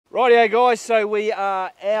Rightio guys, so we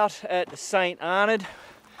are out at St Arnaud.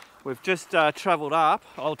 We've just travelled up.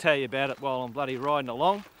 I'll tell you about it while I'm bloody riding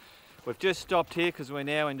along. We've just stopped here because we're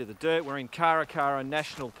now into the dirt. We're in Karakara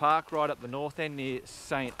National Park, right up the north end near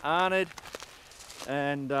St Arnaud.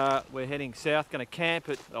 And we're heading south, going to camp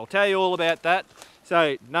it. I'll tell you all about that.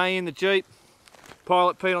 So, Nay in the Jeep,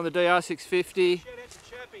 Pilot Pete on the DR650. Shout out to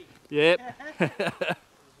Chappy.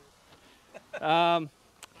 Yep.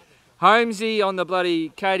 Holmesy on the bloody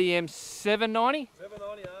KTM 790.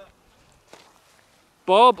 790,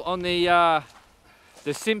 Bob on the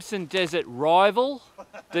Simpson Desert Rival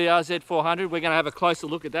DRZ 400. We're going to have a closer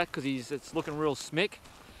look at that because it's looking real smick.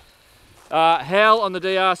 Hal on the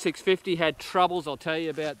DR650 had troubles. I'll tell you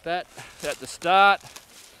about that at the start.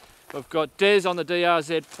 We've got Des on the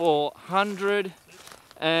DRZ 400,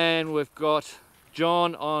 and we've got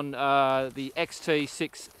John on the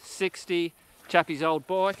XT660, Chappie's old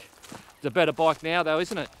bike. It's a better bike now though,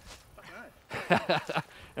 isn't it? Okay.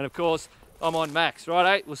 And of course, I'm on Max.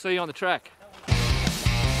 Right, we'll see you on the track.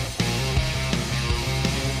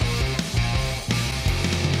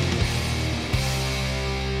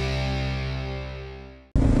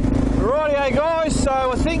 Rightio guys,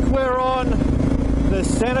 so I think we're on the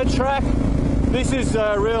centre track. This is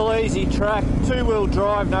a real easy track, two-wheel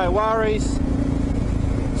drive, no worries.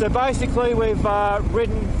 So basically we've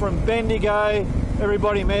ridden from Bendigo,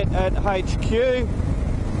 everybody met at HQ.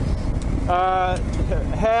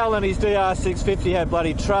 Hal and his DR650 had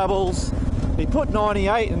bloody troubles. He put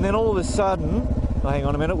 98 and then all of a sudden, oh, hang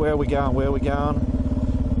on a minute, where are we going, where are we going?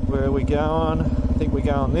 Where are we going? I think we're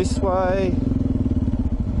going this way.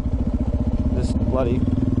 This bloody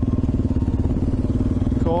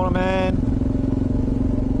corner man.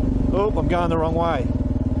 Oh, I'm going the wrong way.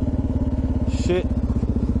 Shit.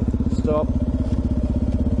 Stop.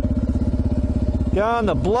 Going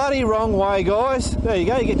the bloody wrong way, guys. There you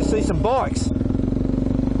go, you get to see some bikes.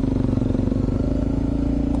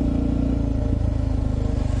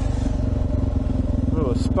 We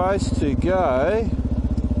were supposed to go...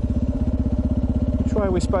 Which way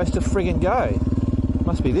are we supposed to friggin' go?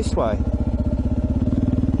 Must be this way.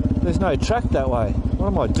 There's no track that way. What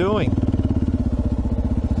am I doing?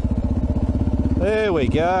 There we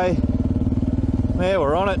go. There,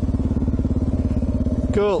 we're on it.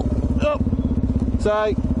 Cool. Oh.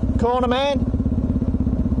 So, corner man.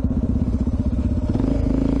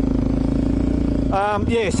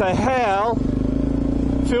 Yeah, so Hal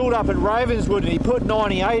filled up at Ravenswood and he put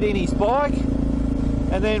 98 in his bike.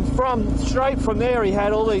 And then straight from there he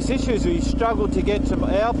had all these issues. He struggled to get to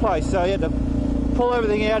our place, so he had to pull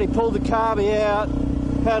everything out. He pulled the carby out,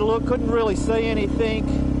 had a look, couldn't really see anything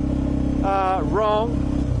wrong.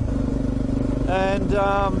 And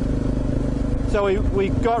so we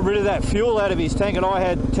got rid of that fuel out of his tank, and I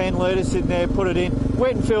had 10 litres sitting there, put it in,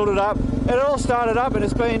 went and filled it up, and it all started up and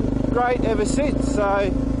it's been great ever since. So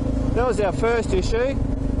that was our first issue.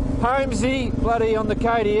 Holmesy, bloody on the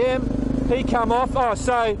KTM, he come off. Oh,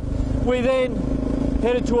 so we then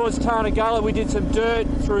headed towards Tarnagulla. We did some dirt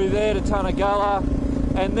through there to Tarnagulla,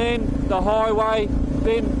 and then the highway,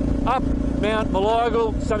 then up Mount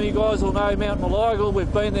Malagal. Some of you guys will know Mount Malagal,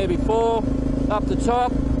 we've been there before. Up the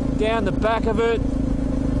top, down the back of it,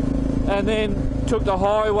 and then took the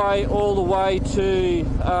highway all the way to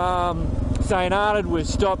St Arnaud. We've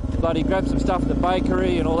stopped, bloody grabbed some stuff at the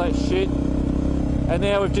bakery and all that shit, and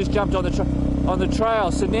now we've just jumped on the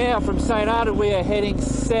trail. So now from St Arnaud we are heading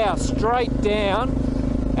south, straight down,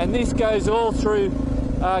 and this goes all through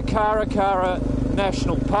Karakara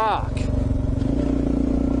National Park.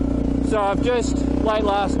 So I've just, late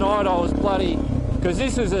last night I was bloody, because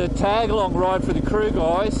this is a tag-along ride for the crew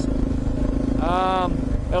guys.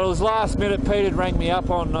 It was last minute. Pete had rang me up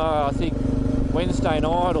on, I think, Wednesday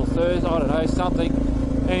night or Thursday, I don't know, something.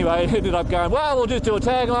 Anyway, it ended up going, well, we'll just do a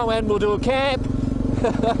tag-along and we'll do a camp.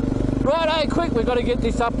 Right, hey, quick, we've got to get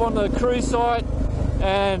this up on the crew site,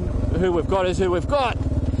 and who we've got is who we've got.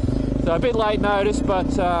 So a bit late notice,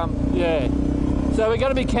 but yeah. So we're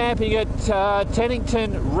going to be camping at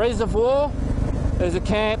Tennington Reservoir. There's a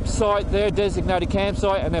campsite there, designated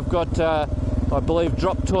campsite, and they've got, I believe,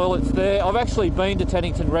 drop toilets there. I've actually been to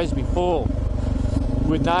Tennington Res before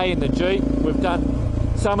with Nay in the Jeep. We've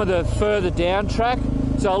done some of the further down track.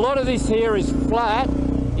 So a lot of this here is flat.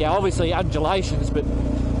 Yeah, obviously undulations, but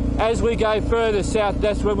as we go further south,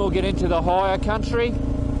 that's when we'll get into the higher country.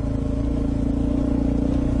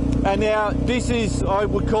 And now, this is, I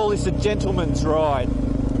would call this a gentleman's ride.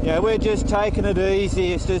 You know, we're just taking it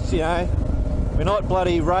easy. It's just, you know, we're not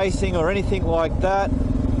bloody racing or anything like that.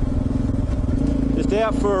 Just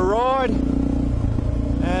out for a ride.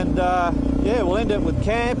 And yeah, we'll end up with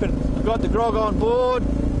camp, and we've got the grog on board.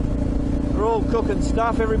 We're all cooking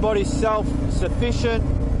stuff. Everybody's self-sufficient.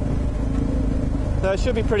 So it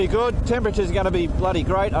should be pretty good. Temperature's going to be bloody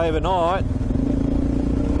great overnight.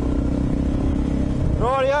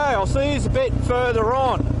 Rightio, I'll see you a bit further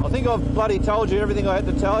on. I think I've bloody told you everything I had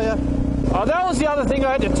to tell you. Oh, that was the other thing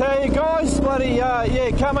I had to tell you guys. Bloody, yeah,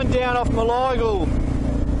 coming down off Mount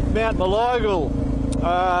Malaigal.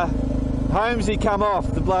 Holmesy come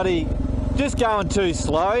off the bloody, just going too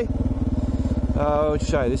slow. I'll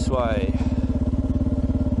show you this way.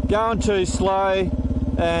 Going too slow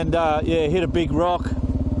and yeah, hit a big rock.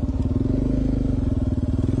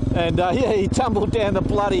 And yeah, he tumbled down the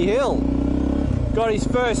bloody hill. Got his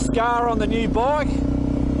first scar on the new bike.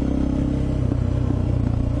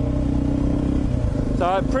 So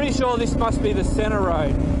I'm pretty sure this must be the centre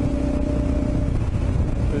road.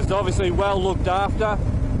 It's obviously well looked after.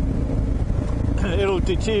 It'll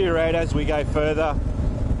deteriorate as we go further.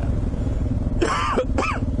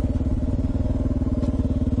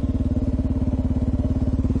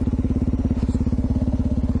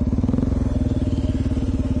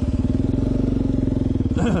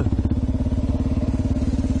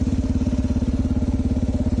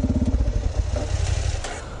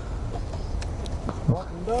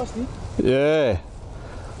 Yeah,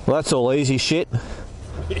 well, that's all easy shit.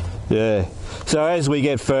 Yeah. So as we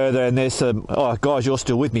get further, and there's some, oh guys, you're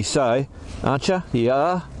still with me, so aren't you? You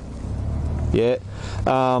are. Yeah.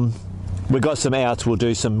 We've got some outs. We'll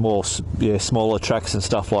do some more, yeah, smaller tracks and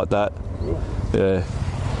stuff like that. Yeah.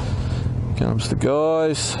 Comes the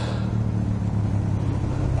guys.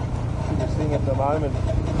 Biggest thing at the moment.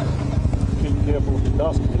 Keep careful with the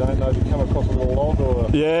dust. You don't know if you come across a little log or.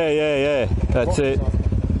 Yeah. That's it.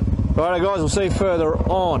 Righto guys, we'll see you further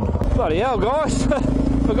on. Bloody hell guys,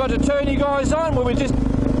 forgot to turn you guys on when we just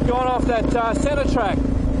gone off that centre track.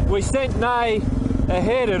 We sent Nay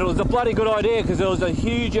ahead and it was a bloody good idea because there was a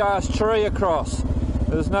huge ass tree across.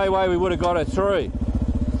 There was no way we would have got it through.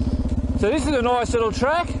 So this is a nice little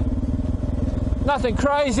track. Nothing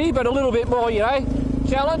crazy, but a little bit more, you know,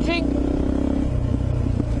 challenging.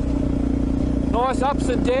 Nice ups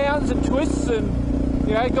and downs and twists and,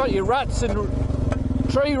 you know, got your ruts and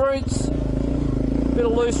tree roots, bit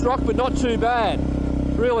of loose rock, but not too bad.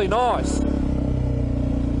 Really nice.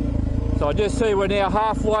 So I just see we're now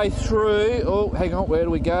halfway through. Oh, hang on, where do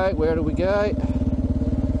we go? Where do we go?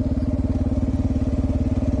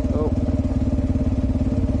 Oh,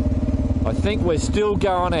 I think we're still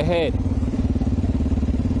going ahead.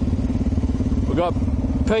 We've got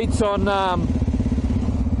Pete's on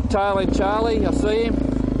tail end Charlie. I see him.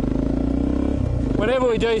 Whenever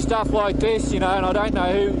we do stuff like this, you know, and I don't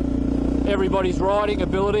know who everybody's riding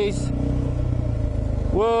abilities.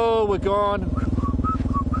 Whoa, we're gone.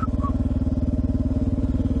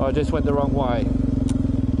 I just went the wrong way.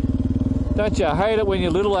 Don't you hate it when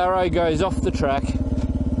your little arrow goes off the track?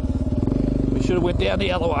 We should have went down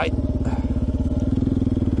the other way.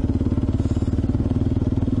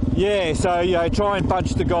 Yeah, so, you know, try and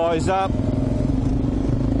bunch the guys up.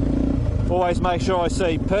 Always make sure I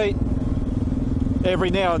see Pete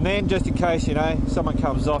every now and then, just in case, you know, someone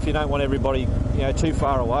comes off. You don't want everybody, you know, too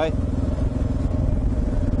far away.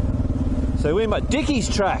 So we're at Dickie's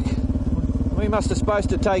track. We must have supposed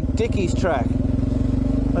to take Dickie's track.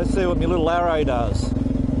 Let's see what my little arrow does.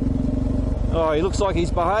 Oh, he looks like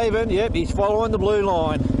he's behaving. Yep, he's following the blue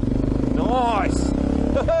line. Nice.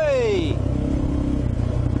 Hey.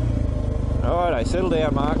 Alright, settle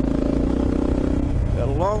down, Mark. Got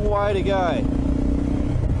a long way to go.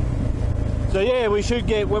 So yeah, we should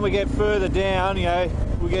get, when we get further down, you know,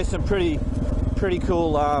 we get some pretty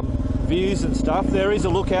cool views and stuff. There is a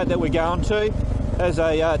lookout that we're going to. There's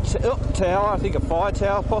a tower, I think a fire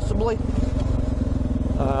tower possibly.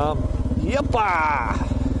 Yeppa!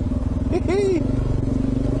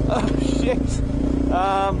 Oh shit!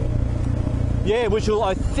 Yeah, which will,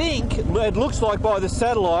 I think, it looks like by the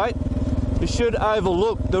satellite, it should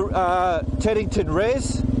overlook the Teddington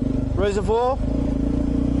Reservoir,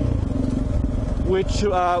 which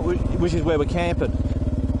is where we're camping.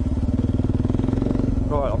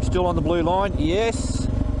 Right, I'm still on the blue line. Yes,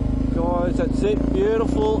 guys, that's it.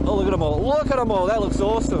 Beautiful. Oh, look at them all. Look at them all. That looks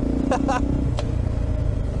awesome.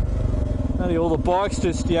 Only all the bikes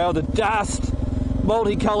just, you know, the dust,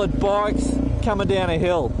 multicoloured bikes coming down a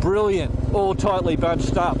hill. Brilliant. All tightly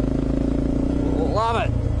bunched up. Love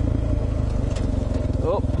it.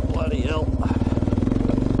 Oh, bloody hell.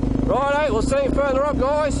 Righto, we'll see you further up,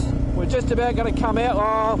 guys. We're just about going to come out.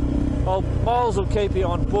 Oh, Miles will keep you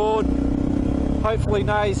on board. Hopefully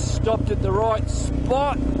Nay's stopped at the right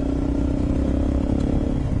spot.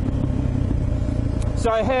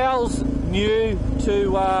 So Hal's new to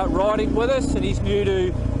riding with us, and he's new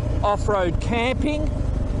to off-road camping.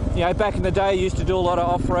 You know, back in the day, used to do a lot of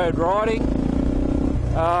off-road riding.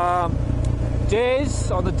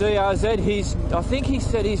 Des on the DRZ, I think he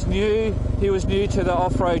said he was new to the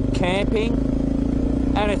off-road camping,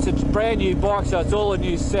 and it's a brand new bike, so it's all a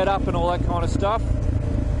new setup and all that kind of stuff.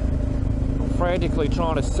 I'm frantically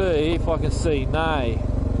trying to see if I can see Nay.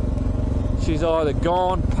 She's either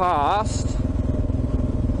gone past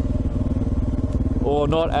or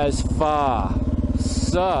not as far.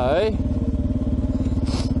 So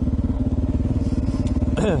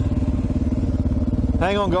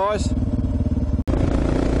hang on, guys.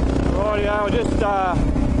 Rightio,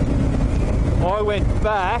 I went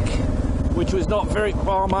back, which was not very.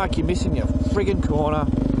 Oh, Mark, you're missing your friggin' corner.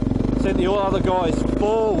 Sent the all other guys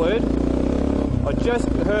forward. I just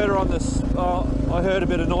heard her on this. I heard a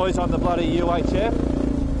bit of noise on the bloody UHF,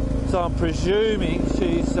 so I'm presuming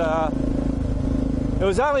she's. It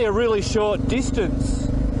was only a really short distance.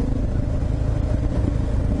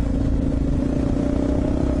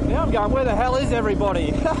 Now I'm going, where the hell is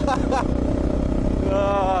everybody?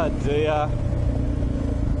 Oh dear.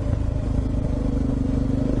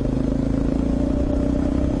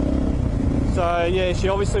 So yeah, she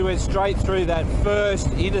obviously went straight through that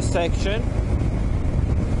first intersection.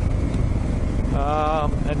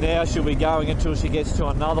 And now she'll be going until she gets to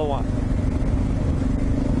another one.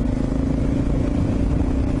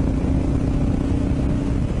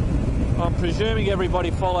 I'm presuming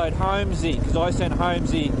everybody followed Holmesy, because I sent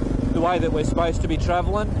Holmesy the way that we're supposed to be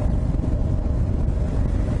travelling.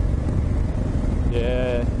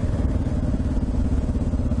 Yeah.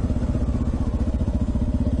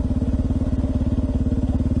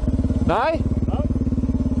 No? No.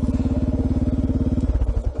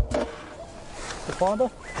 To find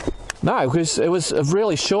her? No, because it was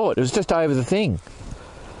really short. It was just over the thing.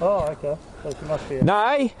 Oh, okay. So she must be a...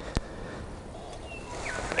 No?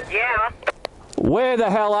 Yeah, Where the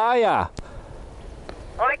hell are ya?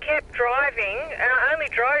 I kept driving and I only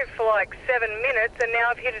drove for like 7 minutes and now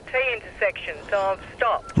I've hit a T intersection, so I've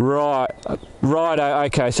stopped. Right,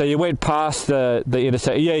 okay, so you went past the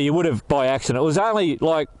intersection. Yeah, you would have by accident. It was only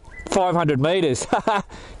like 500 metres.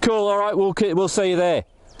 Cool, alright, we'll see you there.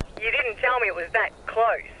 You didn't tell me it was that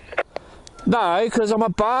close. No, because I'm a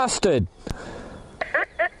bastard.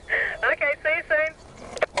 Okay, see you soon.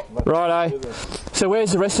 Righto. So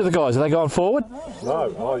where's the rest of the guys? Are they going forward?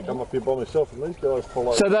 No, I come up here by myself and these guys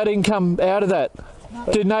follow. So they didn't come out of that? No.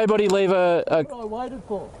 Did nobody leave a... What I waited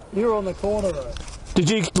for. You're on the corner though. Did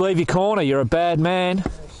you leave your corner? You're a bad man.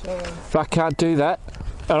 I can't do that.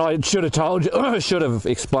 And I should have told you, I should have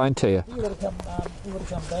explained to you. You would have come back. You would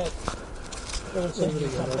have seen you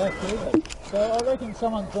come back, really. So I reckon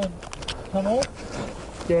someone's been come off.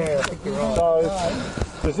 Yeah, I think you're right.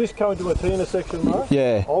 So, does this go into a T intersection, Mark?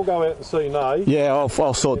 Yeah. I'll go out and see Nay. Yeah,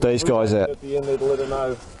 I'll sort these guys out. At the end there to let her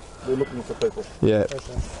know we're looking for people. Yeah. Okay.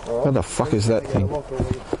 Right. What the fuck is that thing?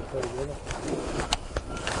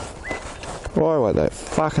 Why won't that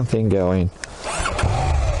fucking thing go in?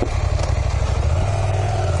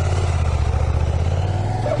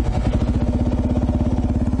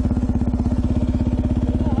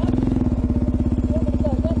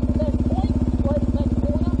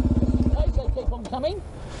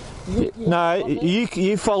 No,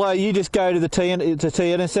 you follow. You just go to the T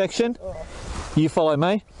intersection. You follow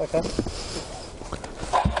me. Okay.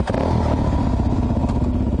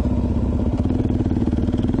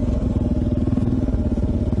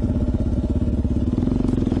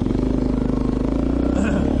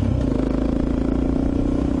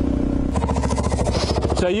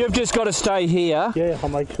 So you've just got to stay here. Yeah, I'll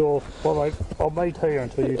make sure. I'll meet here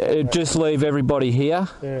until you. Just leave everybody here.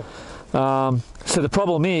 Yeah. So the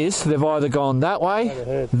problem is they've either gone that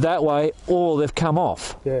way, or they've come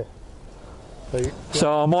off. Yeah.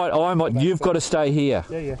 So I might. You've got to stay here.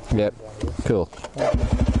 Yeah. Yep. Cool.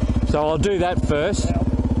 So I'll do that first.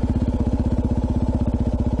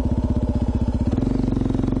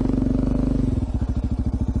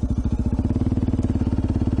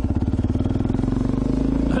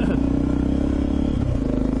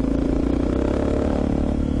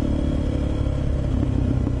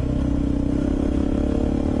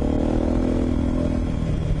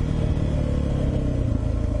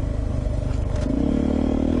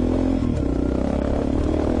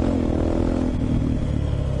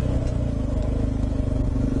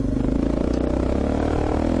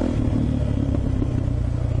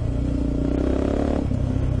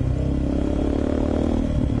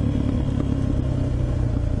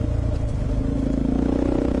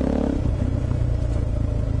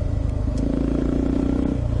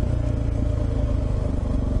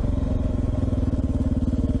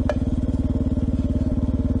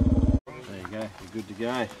 good to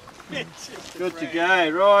go. Good to go,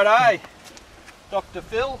 right, eh? Dr.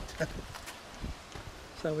 Phil?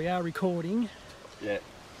 So we are recording. Yeah.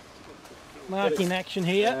 Mark in action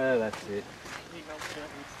here. Yeah, that's it.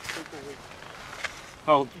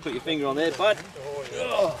 Oh, put your finger on there, bud.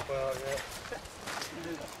 Oh.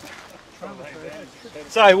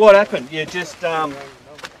 So what happened? You just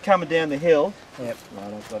coming down the hill. Yep.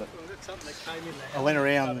 Right, I've got it. I went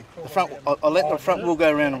around the front. I let the front wheel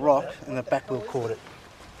go around a rock, and the back wheel caught it.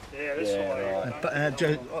 Yeah, that's right.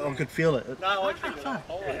 And I could feel it. No, I can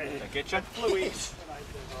Get your fluids.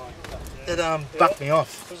 It bucked me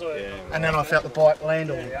off, Yeah. and then I felt the bike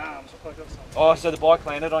land on me. Oh, so the bike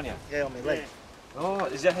landed on you? Yeah, on my leg. Oh,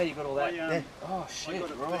 is that how you got all that? Yeah. Oh shit,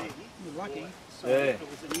 right. Lucky. Yeah.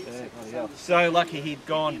 Yeah. So lucky he'd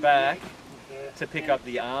gone back to pick up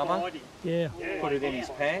the armour, Yeah. put it in his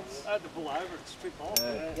pants. I had to pull over and strip off.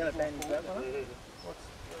 Yellow bandage that one.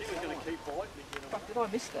 He was going to keep biting me. Fuck, did I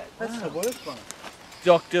miss that? That's the worst one.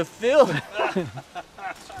 Dr. Phil.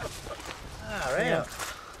 Right.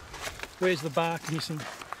 Where's the bark missing?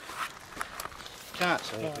 Can't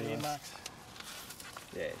see Oh, it. yeah, Mark's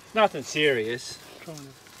Yeah, nothing serious. trying to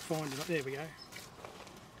find it. There we go.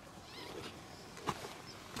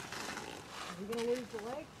 You're going to lose the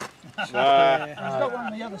leg? No. Yeah. He's got one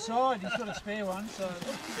on the other side. He's got a spare one, so...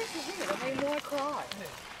 This is it. I mean, why cry?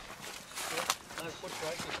 No foot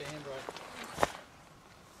brake, just a handbrake.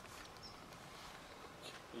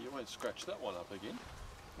 You won't scratch that one up again.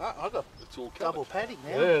 I got It's all covered. double padding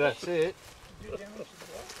now. Yeah, that's it.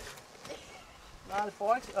 No, the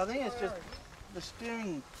bike. I think it's just the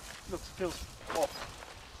steering feels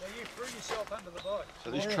off. So you threw yourself under the bike? So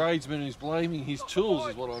this tradesman is blaming his tools,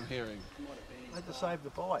 is what I'm hearing. I had to save the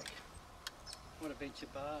bike. What a bench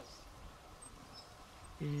of bars.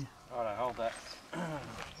 Yeah. Alright, hold that.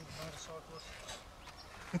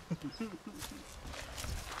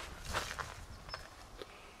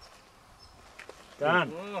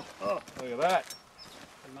 Done. Look at that.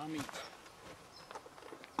 Mummy.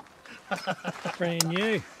 Brand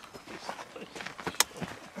new.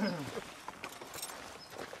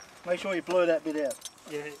 Make sure you blur that bit out.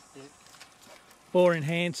 Yeah, Or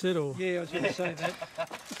enhance it, or yeah, I was going to say that.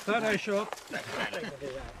 Photoshop.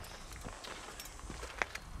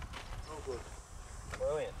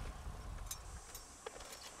 Brilliant.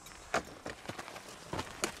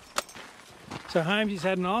 so Holmesy's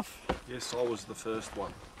had an off. Yes, I was the first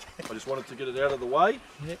one. I just wanted to get it out of the way,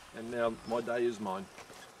 Yep. and now my day is mine.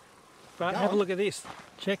 But have a look at this.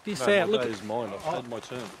 Check this No, out. my Look day at, is mine. I've had my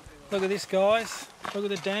turn. look at this, guys. Look at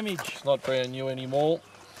the damage. It's not brand new anymore.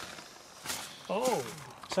 Oh,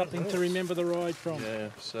 something to remember the ride from. Yeah,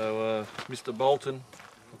 so Mr. Bolton,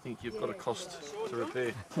 I think you've got a cost to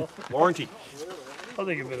repair. Warranty. I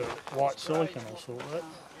think a bit of white silicone will sort that.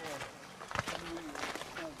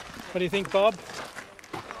 What do you think, Bob?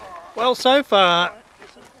 Well, so far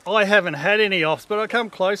I haven't had any offs, but I come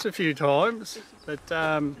close a few times. But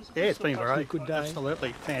yeah, it's been great. Good day.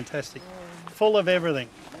 Absolutely fantastic. Full of everything.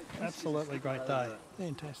 Absolutely great day.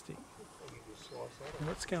 Fantastic.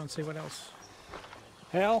 Let's go and see what else.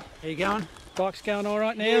 Hal, How you going? bike's going all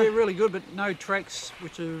right now? Yeah, really good, but no tracks,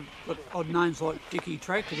 which have got odd names like Dickie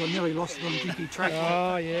Track, because I nearly lost it on Dickie Track.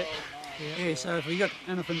 Oh, yeah. Yeah, so if you got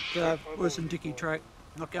anything worse than Dickie Track,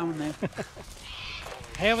 not going there.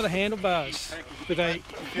 How are the handlebars? Do they...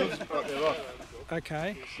 Feels like they're off.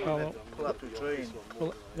 Okay. Oh, well, Pull up to a tree.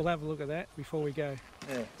 And, we'll have a look at that before we go.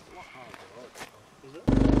 yeah.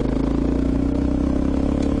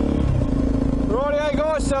 Rightio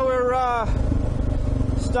guys, so we're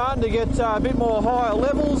starting to get a bit more higher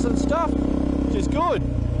levels and stuff, which is good.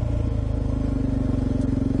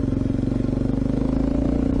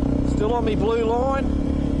 Still on me blue line.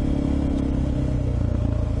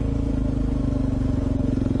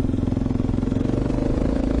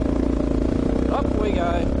 Up we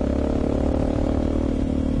go.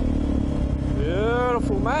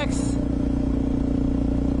 Beautiful, Max.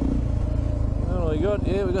 What do we got?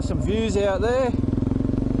 Yeah, we got some views out there.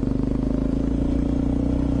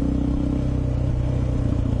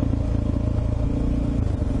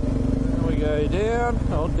 There we go, down,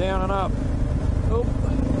 oh, down and up. Oh,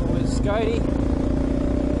 always skatey.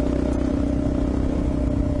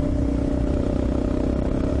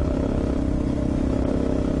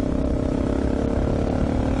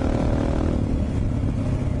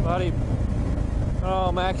 Bloody,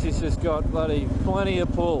 oh, Maxie's just got bloody plenty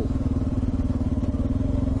of pull.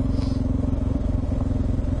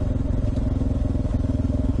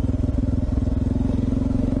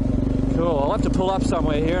 Cool. I'll have to pull up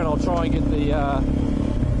somewhere here and I'll try and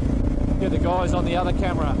get the guys on the other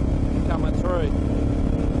camera coming through.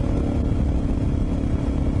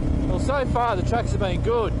 so far the tracks have been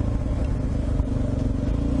good.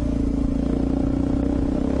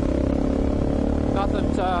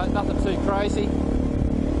 Nothing too crazy.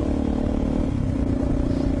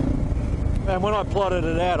 And when I plotted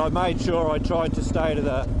it out, I made sure I tried to stay to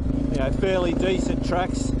the, you know, fairly decent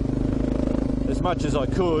tracks as much as I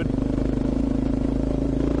could.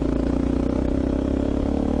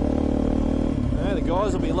 Yeah, the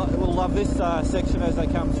guys will love this section as they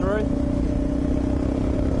come through.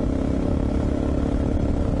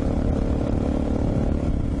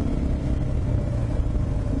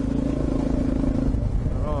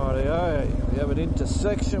 Rightio, we have an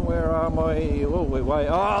intersection. Where am I? Oh, we're way.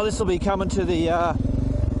 Oh, this will be coming to the.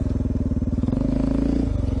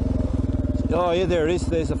 Oh yeah, there it is.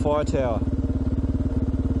 There's the fire tower.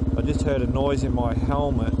 I just heard a noise in my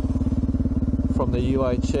helmet from the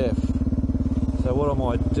UHF. So what I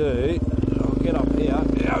might do, I'll get up here.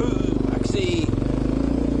 Oh, Maxie.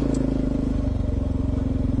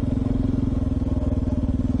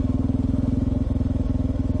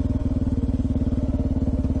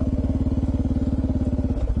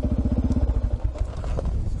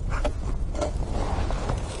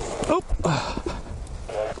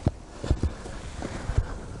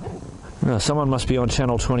 Oh, someone must be on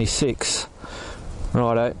channel 26.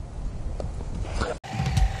 Righto.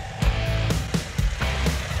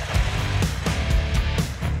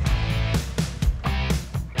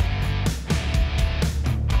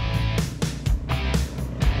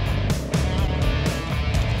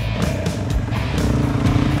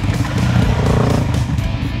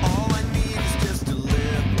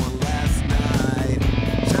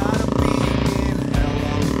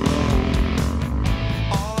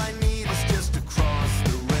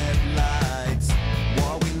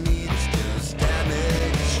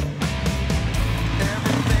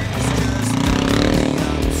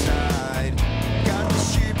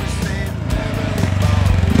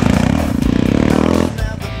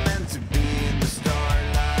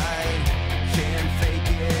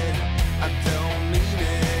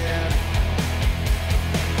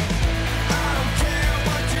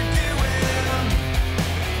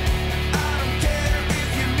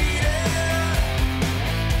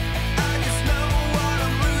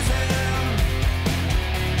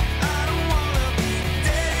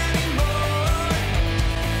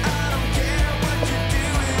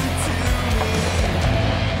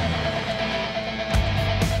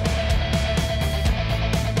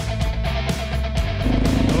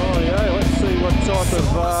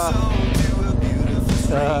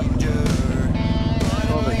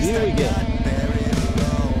 Here we go.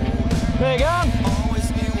 There you go.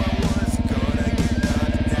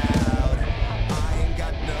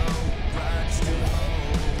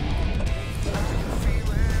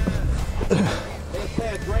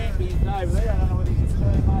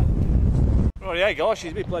 Right, yeah, guys,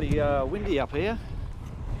 she's a bit bloody windy up here.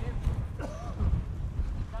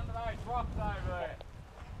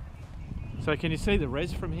 So can you see the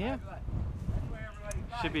res from here?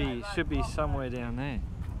 Should be somewhere down there.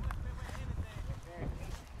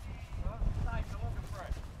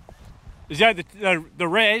 Is that the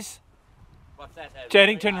res? What's that?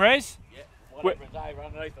 Jeddington res? Yeah. Whatever's over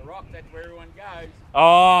underneath the rock, that's where everyone goes.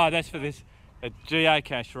 Oh, that's for this. A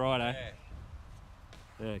geocache, right, eh?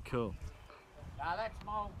 Yeah. Yeah, cool. That's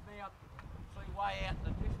mould out, see way out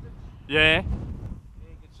in the distance. Yeah. Yeah,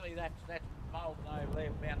 you can see that's mould over there,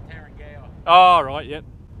 about Tarrangower. Oh, right, yep.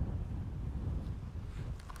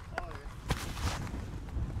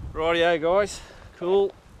 Rightio, guys.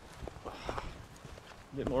 Cool.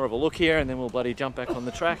 A bit more of a look here and then we'll bloody jump back on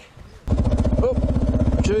the track. Oh,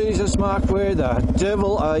 Jesus, Mark, where the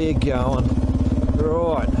devil are you going?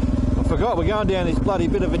 Right. I forgot we're going down this bloody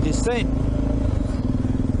bit of a descent.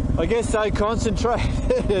 I guess so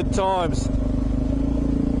concentrated at times.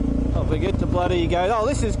 I forget to bloody go, oh,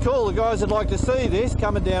 this is cool. The guys would like to see this,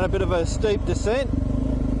 coming down a bit of a steep descent.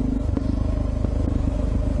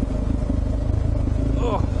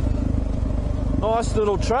 Oh, nice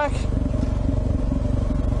little track.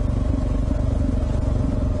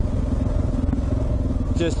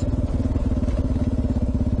 Just,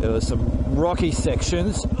 there were some rocky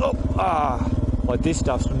sections. Oh, like this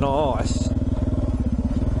stuff's nice.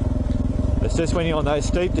 It's just when you're on those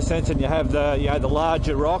steep descents and you have the, you know, the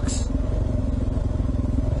larger rocks,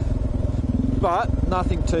 but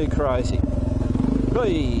nothing too crazy.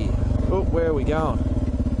 Hey, oh, where are we going?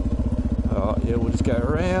 Oh, yeah, we'll just go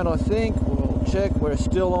around. I think we'll check. We're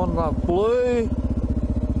still on the blue.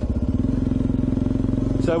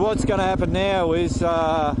 So what's going to happen now is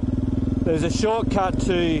there's a shortcut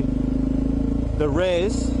to the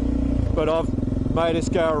res, but I've made us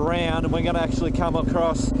go around and we're going to actually come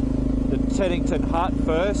across the Teddington hut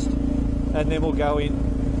first, and then we'll go in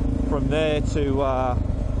from there to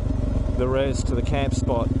the res, to the camp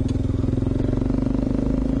spot.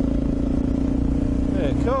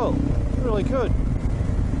 Yeah, cool. Really good.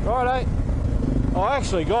 Righto. Oh,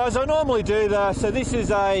 actually, guys, I normally do so this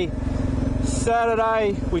is a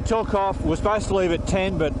Saturday. We took off. We're supposed to leave at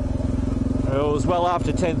 10, but it was well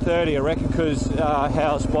after 10:30, I reckon, because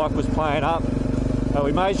Hal's bike was playing up.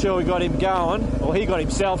 We made sure we got him going, or he got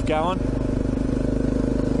himself going.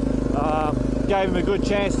 Gave him a good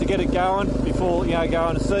chance to get it going before, you know,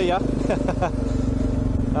 going to see ya.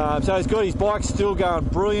 So he's got his bike still going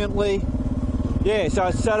brilliantly. Yeah, so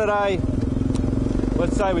it's Saturday.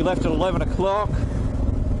 Let's say we left at 11 o'clock.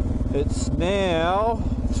 It's now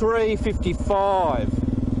 3:55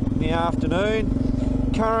 in the afternoon.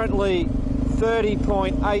 Currently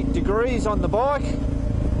 30.8 degrees on the bike.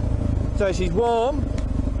 So she's warm,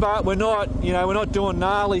 but we're not, you know, we're not doing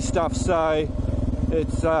gnarly stuff, so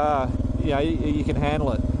it's, you know, you can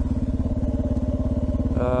handle it.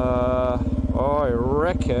 I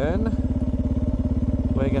reckon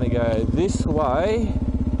we're going to go this way.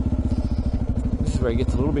 This is where it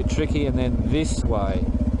gets a little bit tricky, and then this way.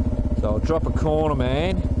 So I'll drop a corner,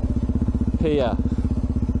 man, here.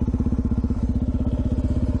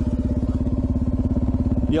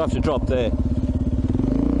 You have to drop there.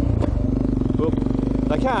 Oop.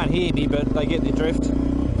 They can't hear me, but they get the drift.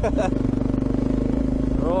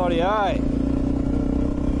 Rightio.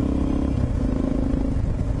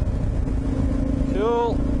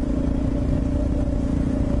 Cool.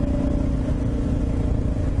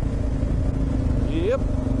 Yep.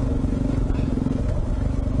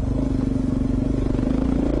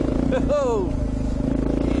 Oh.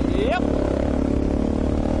 Yep.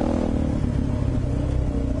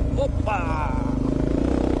 Hoppa.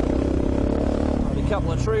 A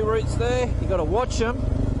couple of tree roots there. You got to watch them,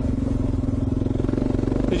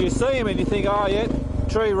 because you see them and you think, oh yeah,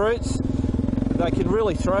 tree roots. They can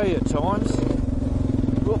really throw you at times.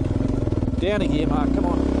 Whoop. Down a gear, Mark. Come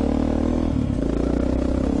on.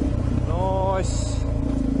 Nice.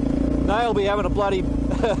 They'll be having a bloody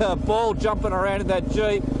ball jumping around in that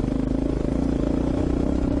Jeep.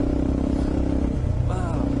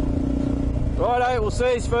 Righto, we'll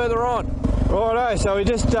see you further on. Righto, so we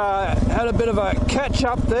just had a bit of a catch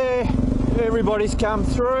up there. Everybody's come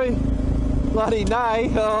through. Bloody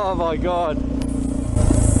nay. Oh my god.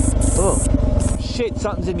 Oh shit,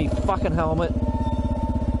 something's in me fucking helmet.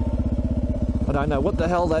 I don't know what the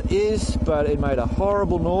hell that is, but it made a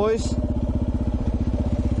horrible noise.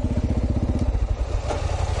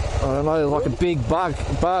 I don't know, like a big bug.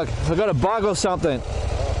 I got a bug or something.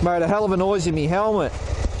 Made a hell of a noise in me helmet.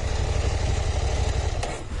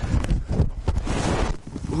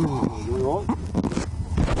 You alright?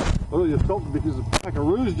 Oh, you stopped because a pack of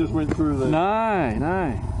roos just went through there.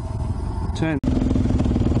 No. Turn.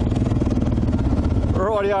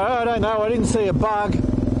 Rightio, I don't know, I didn't see a bug.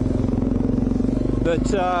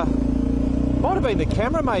 But, might have been the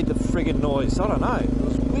camera made the friggin' noise, I don't know. It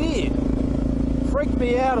was weird. Freaked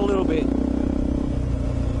me out a little bit.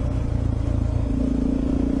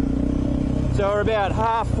 So we're about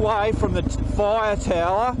halfway from the fire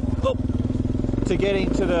tower to getting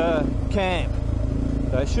to the camp.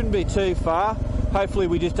 So it shouldn't be too far. Hopefully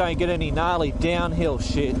we just don't get any gnarly downhill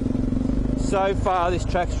shit. So far this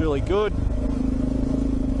track's really good.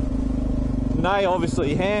 Nay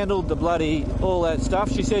obviously handled the bloody, all that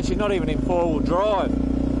stuff. She said she's not even in four-wheel drive.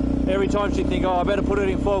 Every time she'd think, oh, I better put it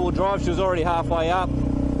in four-wheel drive, she was already halfway up.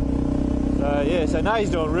 So yeah, so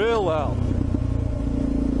Nay's doing real well.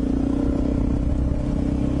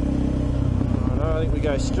 I think we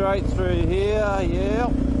go straight through here, yeah.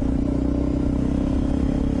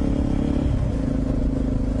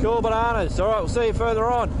 Cool bananas. Alright, we'll see you further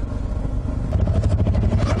on.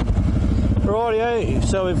 Rightio,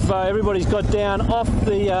 so if everybody's got down off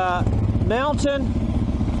the mountain.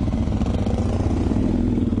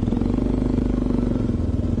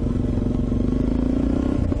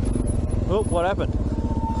 Oh, what happened?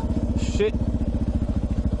 Shit.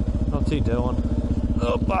 What's he doing?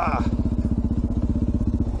 Opa!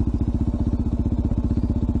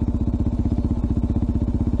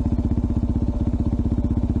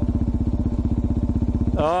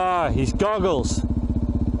 Ah, his goggles.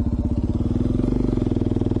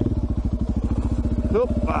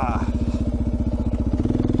 Opa!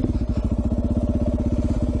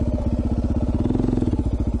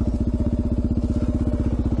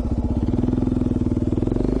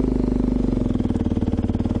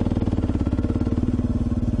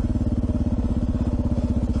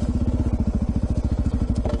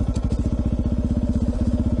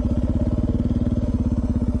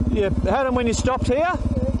 You had them when you stopped here?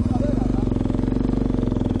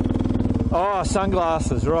 Oh,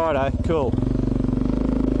 sunglasses, righto, cool.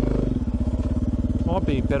 Might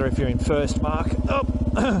be better if you're in first, Mark. Oh,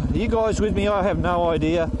 are you guys with me? I have no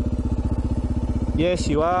idea. Yes,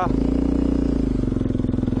 you are.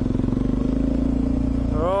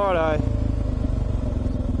 Righto.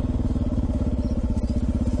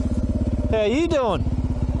 How are you doing?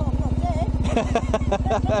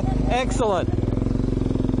 Excellent.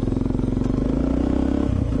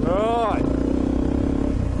 Right.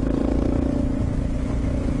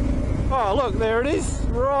 Oh, look, there it is,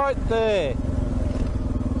 right there.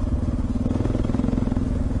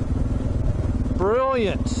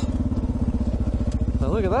 Brilliant. Now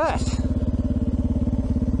look at that.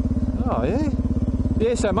 Oh, yeah.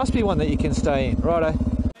 Yeah, so it must be one that you can stay in. Righto.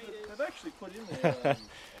 They've actually put in there.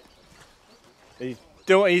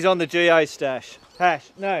 He's on the GA stash. Cash.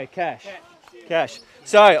 Cash.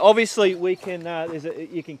 So obviously we can.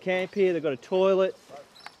 You can camp here. They've got a toilet.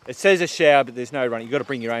 It says a shower, but there's no running. You've got to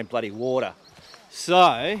bring your own bloody water.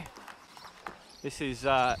 So this is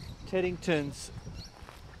Teddington's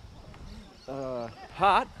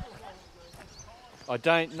hut. I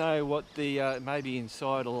don't know what the maybe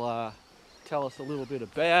inside will tell us a little bit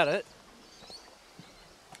about it.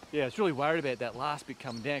 Yeah, I was really worried about that last bit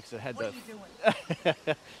coming down because it had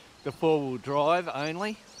the four-wheel drive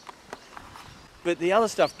only. But the other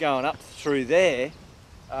stuff going up through there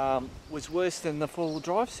was worse than the four-wheel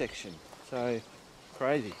drive section. So,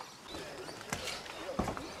 crazy.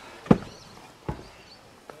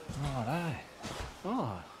 Righto.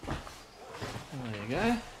 Oh, there you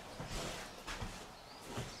go.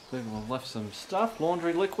 Then we've left some stuff,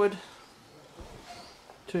 laundry liquid,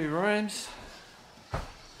 2 rooms.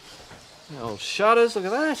 The old shutters, look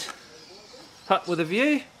at that. Hut with a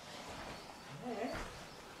view. Yeah.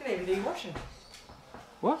 Can even do washing.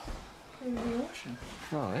 What? Can even do washing.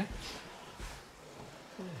 Oh, yeah.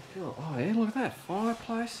 Cool. Oh, yeah, look at that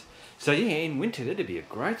fireplace. So, yeah, in winter, that'd be a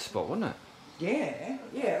great spot, wouldn't it? Yeah,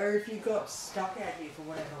 or if you got stuck out here for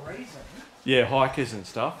whatever reason. Yeah, hikers and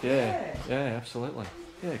stuff, yeah. Yeah, absolutely.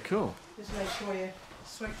 Yeah, cool. Just make sure you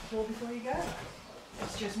sweep the floor before you go.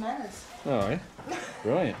 It's just manners. Oh, yeah.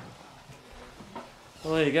 Brilliant.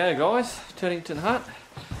 Well, there you go, guys. Teddington Hut.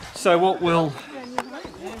 So what we'll...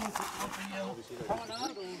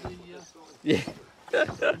 Yeah.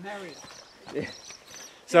 Yeah.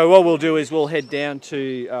 So what we'll do is we'll head down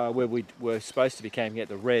to where we were supposed to be camping at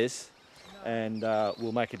the res, and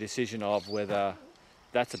we'll make a decision of whether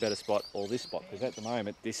that's a better spot or this spot, because at the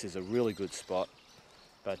moment this is a really good spot,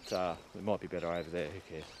 but it might be better over there, who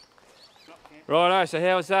cares. Righto, so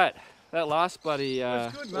how was that? That last bloody,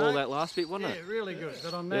 good, all that last bit, wasn't it? Yeah, really good,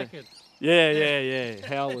 but I'm knackered. Yeah.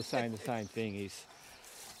 Hal was saying the same thing, he's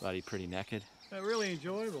bloody pretty knackered. They're really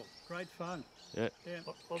enjoyable, great fun. Yeah.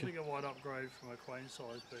 I think I might upgrade from a queen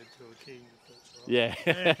size bed to a king, if that's all right.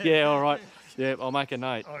 Yeah, yeah, all right. Yeah, I'll make a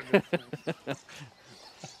note. Oh, good, thanks.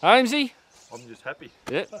 Holmesy? I'm just happy.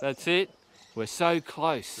 Yeah, that's it. We're so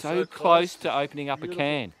close, so close to opening up a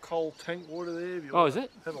can. Cold tank water there. If you Oh, is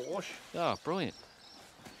it? Have a wash. Oh, brilliant.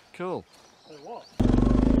 Cool. So what?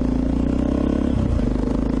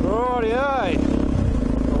 Rightio.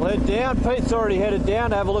 We'll head down. Pete's already headed down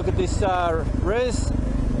to have a look at this res.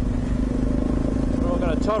 We're all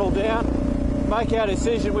going to toddle down, make our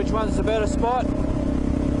decision which one's the better spot.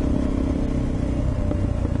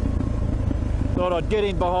 Thought I'd get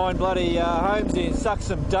in behind bloody Holmesy and suck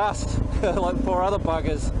some dust like the 4 other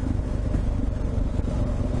buggers.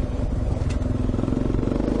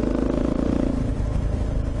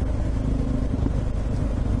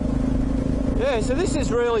 Yeah, so this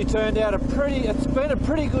has really turned out it's been a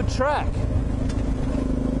pretty good track.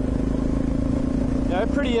 You know,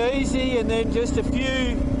 pretty easy, and then just a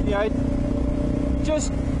few, you know,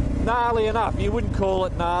 just gnarly enough. You wouldn't call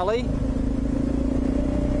it gnarly.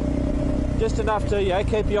 Just enough to, you know,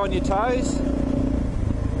 keep you on your toes.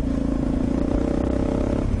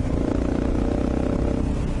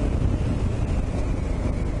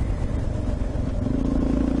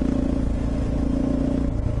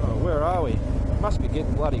 Oh, where are we? Must be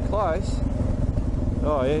getting bloody close.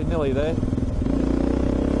 Oh yeah, nearly there.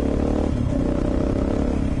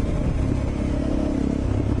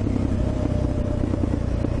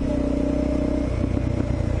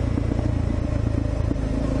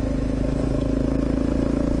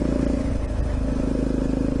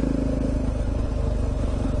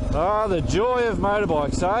 Ah, the joy of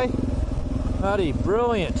motorbikes, eh? Bloody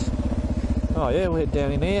brilliant. Oh yeah, we'll head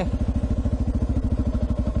down in here.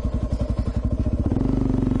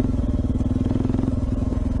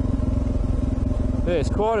 Yeah, it's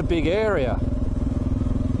quite a big area.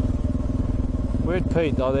 Where'd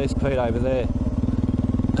Pete? Oh, there's Pete over there.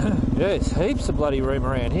 Yeah, there's heaps of bloody room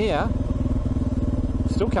around here.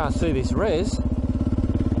 Still can't see this res.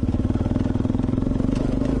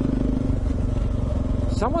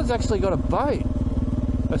 Someone's actually got a boat.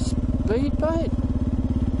 A speed boat?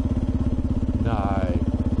 No.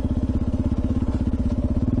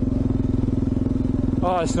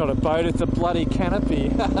 Oh, it's not a boat, it's a bloody canopy.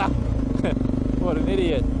 What an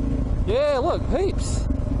idiot. Yeah, look, heaps.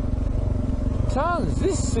 Tons.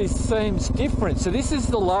 This seems different. So this is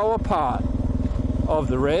the lower part of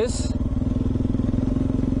the res.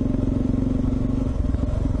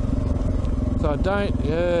 So I don't,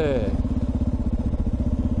 yeah.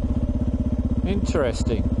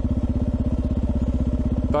 Interesting.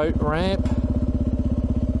 Boat ramp.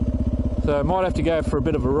 So I might have to go for a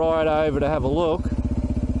bit of a ride over to have a look.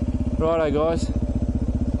 Righto, guys.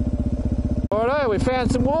 Righto, we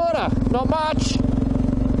found some water. Not much.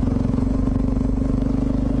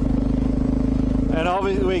 And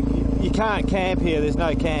obviously you can't camp here. There's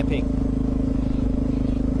no camping.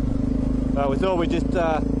 So we thought we'd just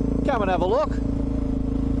come and have a look.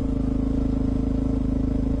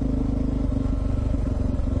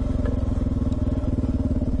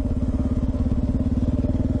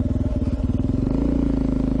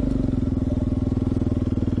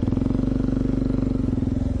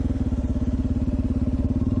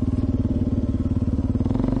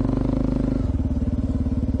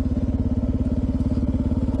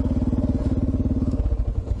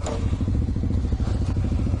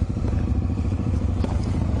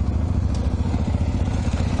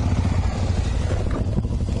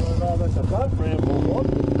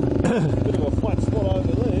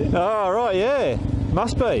 Oh, right, yeah.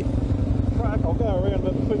 Must be. Crack, I'll go around and have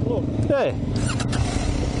a quick look. Yeah.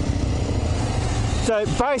 So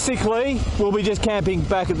basically, we'll be just camping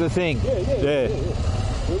back at the thing. Yeah.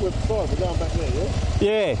 We're fine, we're going back there,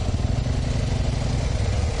 yeah? Yeah.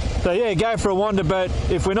 So yeah, go for a wander, but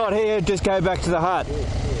if we're not here, just go back to the hut.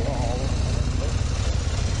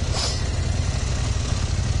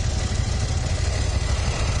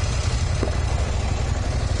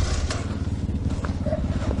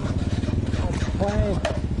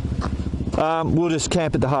 We'll just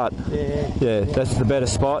camp at the hut. Yeah, that's the better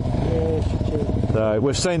spot. So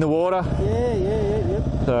we've seen the water.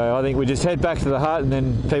 Yeah. So I think we just head back to the hut and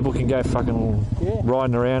then people can go fucking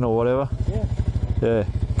riding around or whatever. Yeah,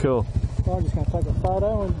 cool. I'm just going to take a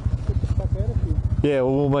photo and get the stuff out of you. Yeah,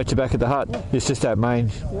 well, we'll meet you back at the hut. It's just that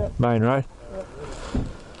main road.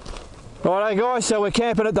 Righto, guys, so we're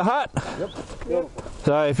camping at the hut. Yep.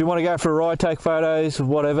 So if you want to go for a ride, take photos,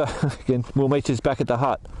 whatever, again, we'll meet you back at the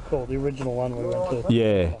hut. Cool, the original one we went to.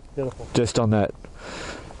 Yeah, Beautiful. just on that.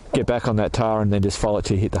 Get back on that tar and then just follow it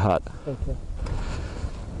till you hit the hut. Okay.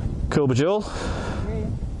 Cool, Bajul?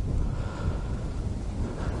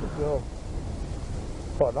 Good job.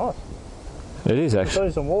 Quite nice. It is actually.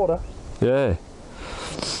 See some water. Yeah.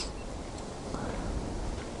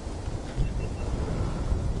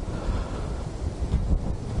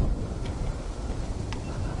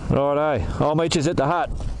 Righto, I'll meet you at the hut.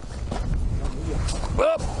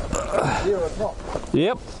 Up. 0 o'clock.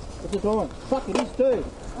 Yep. What's the time? Fuck, it is too.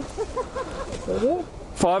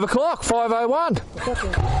 5 o'clock, 5:01.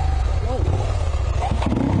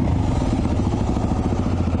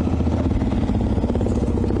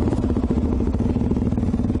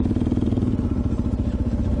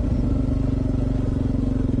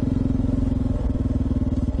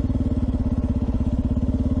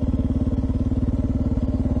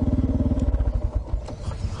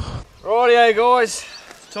 Rightio guys,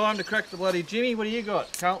 time to crack the bloody Jimmy. What do you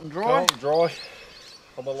got? Carlton Dry? Carlton Dry.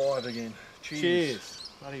 I'm alive again. Cheers.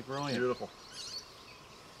 Bloody brilliant. Beautiful.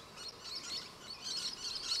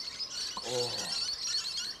 Oh.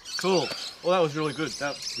 Cool. Well, that was really good.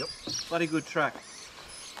 That bloody good track.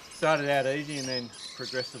 Started out easy and then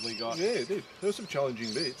progressively got. Yeah, it did. There were some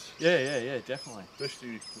challenging bits. Yeah, definitely.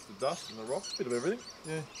 Especially with the dust and the rock, bit of everything.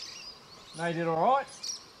 Yeah. No, you did all right.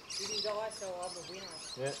 Didn't die, so I'm the winner.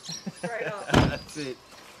 Yeah. Straight up. That's it.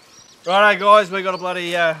 Righto guys, we got to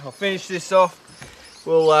bloody, I'll finish this off.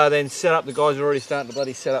 We'll then set up, the guys are already starting to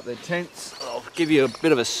bloody set up their tents. I'll give you a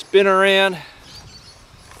bit of a spin around.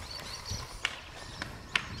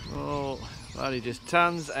 Oh, bloody just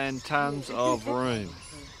tons and tons of room.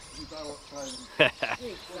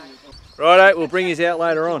 Righto, we'll bring you out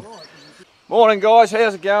later on. Morning guys,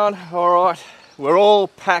 how's it going? Alright, we're all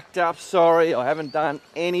packed up, sorry, I haven't done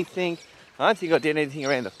anything. I don't think I did anything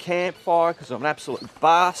around the campfire because I'm an absolute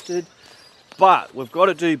bastard. But we've got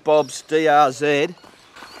to do Bob's DRZ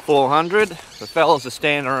 400. The fellas are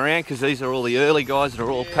standing around because these are all the early guys that are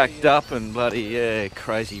all packed up and bloody,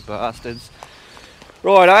 crazy bastards.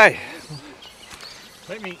 Right, eh?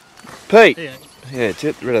 Let me. Pete. Yeah. Yeah,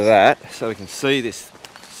 get rid of that so we can see this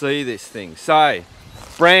thing. So,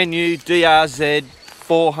 brand new DRZ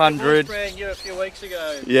 400. It was brand new a few weeks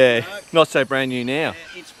ago. Yeah, Mark. not so brand new now.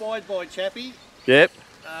 Inspired by Chappie. Yep.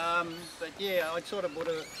 But yeah, I sort of put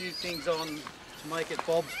a few things on to make it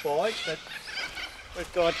Bob's bike. But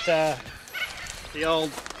we've got the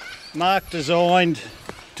old Mark designed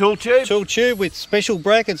Tool tube with special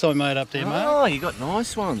brackets I made up there, Mark. Oh, you got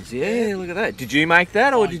nice ones. Yeah, look at that. Did you make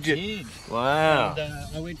that or did you? Did. Wow.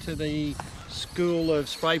 And, I went to the School of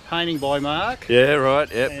Spray Painting by Mark. Yeah,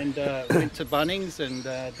 right. Yep. And went to Bunnings and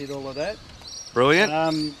did all of that.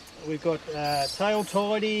 Brilliant. We've got tail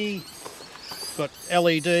tidy, got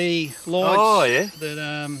LED lights Oh, yeah.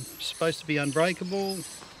 that supposed to be unbreakable.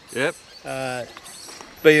 Yep.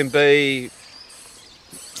 B&B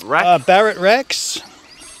rack. Barrett racks.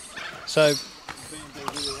 So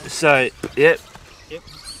Yep. Yep.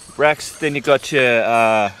 Racks. Then you got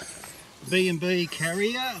your B&B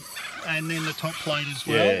carrier, and then the top plate as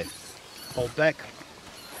well. Yeah. Or back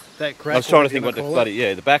rack. I was trying to think what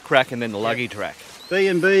the back rack and then the luggage rack.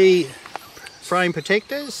 B&B frame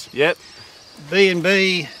protectors. Yep.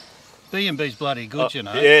 B&B's bloody good, you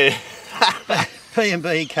know. Yeah.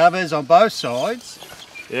 B&B covers on both sides.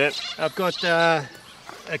 Yep. I've got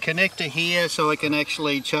a connector here so I can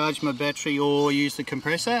actually charge my battery or use the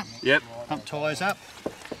compressor. Yep. Pump tyres up.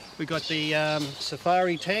 We've got the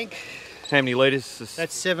Safari tank. How many litres?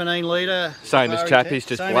 That's 17 litre. Same as Chappie's,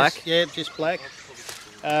 just black? Yeah, just black.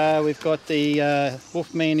 We've got the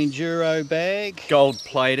Wolfman Enduro bag. Gold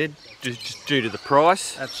plated, just due to the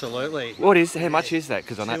price. Absolutely. How much is that?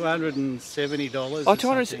 Because I know $270. Oh,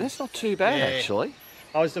 200. That's not too bad actually.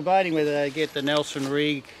 I was debating whether to get the Nelson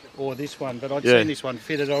rig or this one, but I'd Yeah. seen this one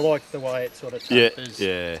fitted. I like the way it sort of Yeah, tapers,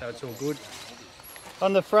 yeah. so it's all good.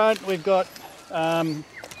 On the front, we've got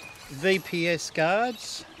VPS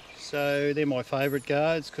guards. So they're my favourite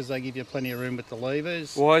guards because they give you plenty of room with the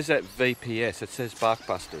levers. Why is that VPS? It says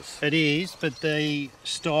Barkbusters. It is, but the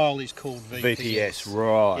style is called VPS.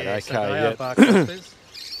 Right, Yeah, okay, so they yep. are Barkbusters.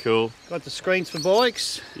 Cool. Got the screens for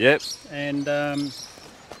bikes, Yep. and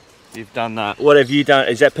You've done that. What have you done?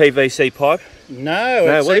 Is that PVC pipe? no,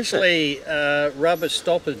 No, it's what is it? actually rubber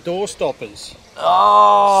stoppers, door stoppers.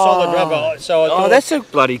 Oh. Solid rubber. So I thought, that's a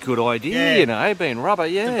bloody good idea, Yeah. you know, being rubber,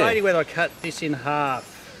 yeah. debating whether I cut this in half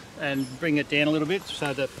and bring it down a little bit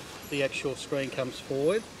so that the actual screen comes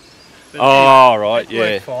forward. But Oh, right, it yeah.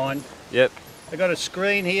 worked fine. Yep. I got a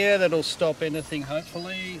screen here that'll stop anything,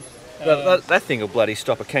 hopefully. That thing will bloody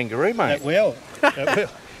stop a kangaroo, mate. That will. That will.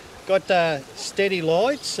 Got steady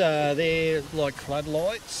lights. They're like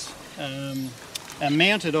floodlights. And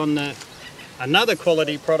mounted on another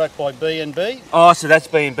quality product by B&B. Oh, so that's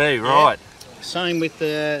B&B, right. Same with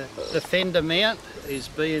the fender mount is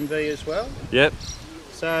B&B as well. Yep.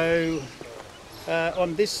 So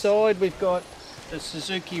on this side we've got the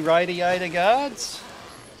Suzuki radiator guards.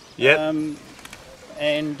 Yep.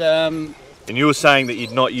 And you were saying that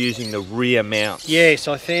you're not using the rear mounts. Yes,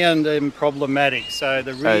 I found them problematic. So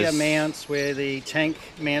the rear mounts where the tank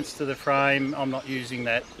mounts to the frame, I'm not using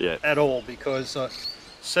that at all because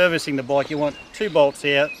servicing the bike, you want 2 bolts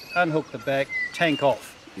out, unhook the back, tank off.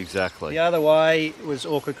 Exactly. The other way was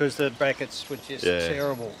awkward because the brackets were just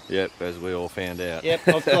terrible. Yep, as we all found out. Yep,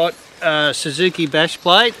 I've got Suzuki bash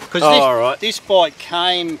plate because this bike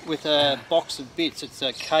came with a box of bits. It's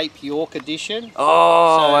a Cape York edition.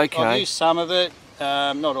 Oh, so okay. I've used some of it,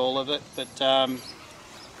 not all of it, but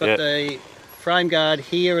got the frame guard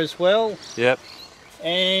here as well. Yep.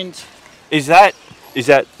 And Is that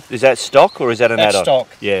stock or is that an that's add-on? stock.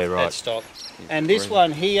 Yeah, right. That's stock. And this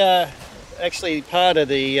one here, actually part of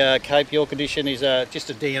the Cape York edition is just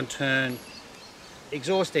a downturn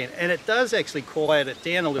exhaust end, and it does actually quiet it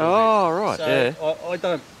down a little bit. Oh, right, so yeah. I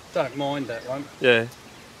don't mind that one. Yeah.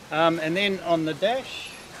 And then on the dash.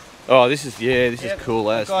 Oh, this is cool.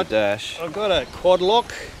 That's the dash. I've got a quad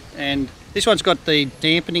lock, and this one's got the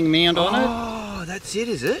dampening mount on it. Oh, that's it,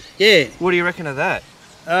 is it? Yeah. What do you reckon of that?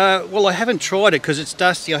 Well, I haven't tried it because it's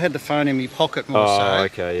dusty. I had the phone in my pocket more so. Oh,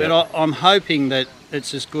 okay, yeah. But I'm hoping that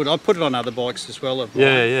it's as good. I put it on other bikes as well.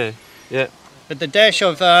 Yeah. But the dash,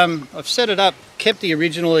 I've set it up, kept the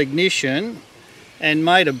original ignition, and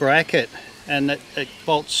made a bracket, and it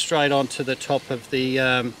bolts straight onto the top of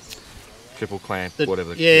the triple clamp,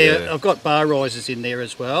 whatever. Yeah, I've got bar risers in there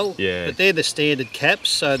as well. Yeah. But they're the standard caps,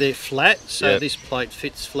 so they're flat. So this plate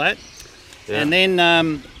fits flat. Yeah. And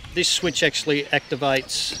then this switch actually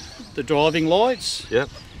activates the driving lights. Yep.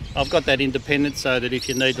 I've got that independent so that if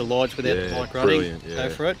you need the lights without the bike running, go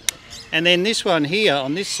for it. And then this one here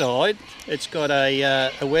on this side, it's got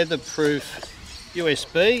a weatherproof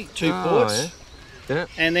USB, 2 ports. Yeah.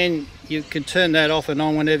 And then you can turn that off and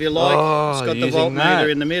on whenever you like. It's got the voltmeter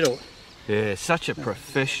in the middle. Yeah, such a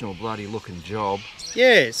professional bloody looking job.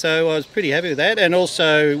 Yeah, so I was pretty happy with that. And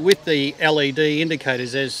also with the LED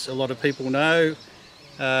indicators, as a lot of people know,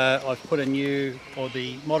 I've put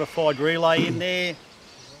the modified relay in there,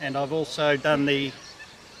 and I've also done the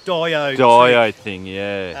diode thing,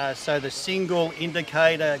 yeah. So the single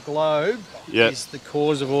indicator globe is the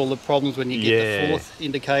cause of all the problems when you get the fourth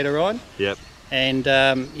indicator on. Yep. And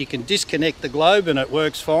you can disconnect the globe and it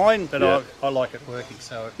works fine, but I like it working.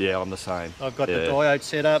 So yeah, I'm the same. I've got the diode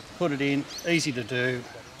set up, put it in, easy to do,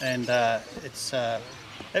 and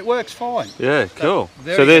it works fine. Yeah, cool.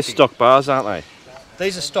 So they're stock bars, aren't they?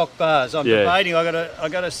 These are stock bars. I'm debating. I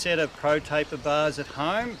got a set of Pro Taper bars at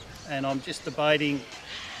home, and I'm just debating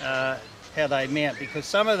how they mount, because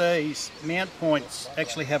some of these mount points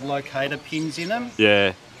actually have locator pins in them.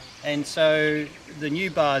 Yeah. And so the new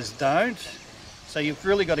bars don't. So you've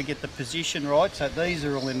really got to get the position right. So these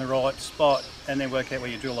are all in the right spot, and then work out where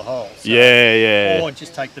you drill a hole. So, or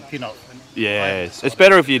just take the pin off. It's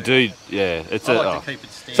better if you do. Yeah, it's I like to keep it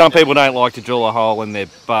standard. Some people don't like to drill a hole in their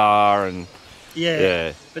bar, and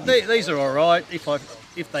but these are all right.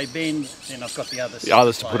 If they bend, then I've got the others. The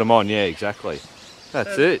others to put them on. Yeah, exactly.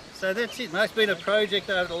 That's it. So that's it. It's been a project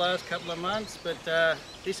over the last couple of months, but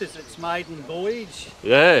this is its maiden voyage.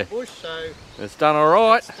 Yeah. Bush, so it's done all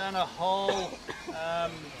right. It's done a whole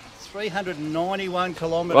 391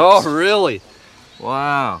 kilometres. Oh, really?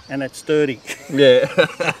 Wow. And it's sturdy. Yeah.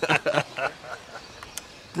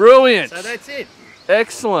 Brilliant. So that's it.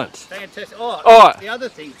 Excellent. Fantastic. Oh, the other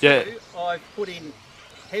thing too, I've put in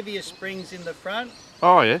heavier springs in the front.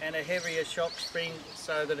 Oh, yeah. And a heavier shock spring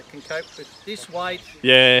so that it can cope with this weight.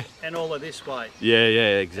 Yeah. And all of this weight. Yeah,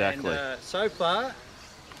 exactly. And so far.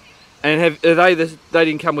 And they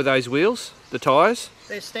didn't come with those wheels, the tyres?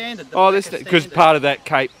 They're standard. Because part of that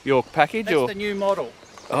Cape York package? That's the new model.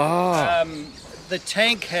 Oh. The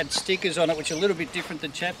tank had stickers on it, which are a little bit different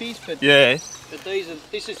than Chappie's, but But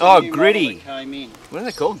this is the new Gritty. model that came in. What are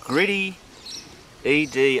they called? Gritty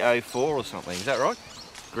ED04 or something. Is that right?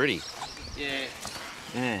 Gritty. Yeah.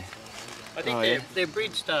 Yeah. I think they're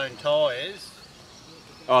Bridgestone tyres.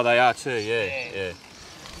 Oh, they are too. Yeah.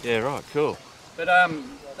 Yeah. Right. Cool. But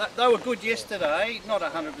they were good yesterday. Not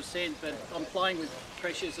 100%, but I'm playing with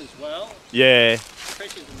pressures as well. Yeah.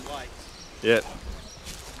 Pressures and weights. Yep.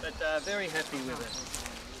 But very happy with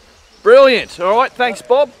it. Brilliant. All right. Thanks,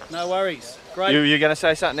 Bob. No worries. Great. You're going to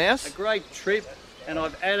say something else? A great trip, and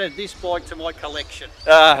I've added this bike to my collection.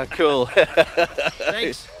 Ah, cool.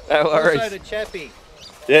 Thanks. No worries. Also to Chappie.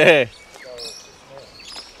 Yeah.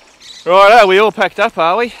 Right, are we all packed up,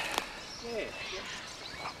 are we? Yeah.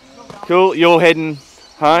 Cool. You're heading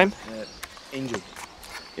home? Injured.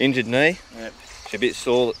 Injured knee? Yep. A bit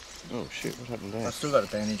sore. Oh, shit. What happened there? I've still got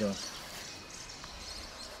a bandage on.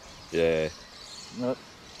 Yeah. Nope.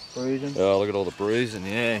 Bruising. Oh, look at all the bruising,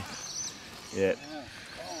 yeah. Yeah.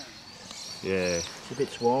 Yeah. It's a bit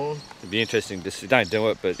swollen. It'd be interesting to see, don't do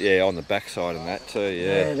it, but yeah, on the backside and that too,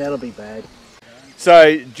 Yeah, that'll be bad.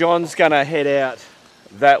 So John's gonna head out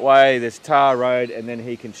that way, there's tar road, and then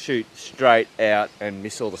he can shoot straight out and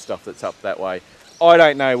miss all the stuff that's up that way. I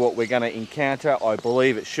don't know what we're gonna encounter. I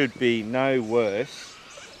believe it should be no worse.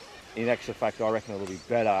 In actual fact, I reckon it'll be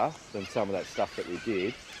better than some of that stuff that we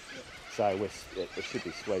did. So it should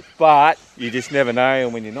be sweet. But you just never know,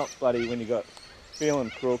 and when you're not when you got feeling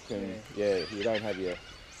crook and you don't have your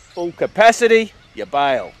full capacity, you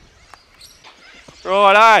bail.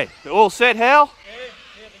 Right, all set, Hal?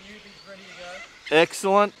 Yeah, the newbie's ready to go.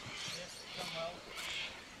 Excellent. Yes, done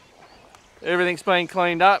well. Everything's been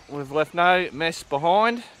cleaned up. We've left no mess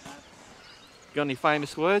behind. Got any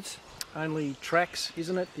famous words? Only tracks,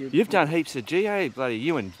 isn't it? You've done heaps of GA, bloody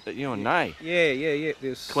you and Nay. Yeah.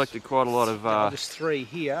 There's Collected quite a lot of there's 3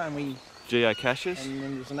 here, and we geocaches. and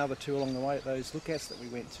then there's another 2 along the way at those lookouts that we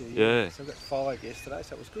went to. Yeah. So we got 5 yesterday,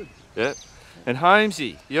 so it was good. Yep. And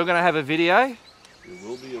Holmesy, you're going to have a video. There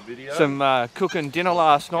will be a video. Some cooking dinner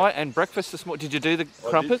last night and breakfast this morning. Did you do the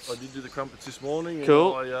crumpets? I did do the crumpets this morning.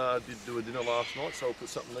 Cool. And I did do a dinner last night, so I'll put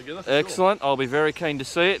something together. Excellent. Sure. I'll be very keen to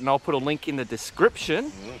see it, and I'll put a link in the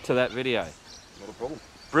description to that video. Not a problem.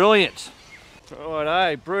 Brilliant.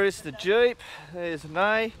 Righto, Bruce the Jeep. There's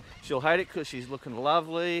Nay. She'll hate it because she's looking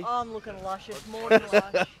lovely. Oh, I'm looking luscious, more than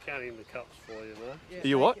lush. Counting the cups for you, man. Yeah,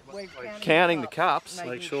 you what? Counting the cups.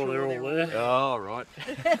 Make sure they're all there. Oh, right.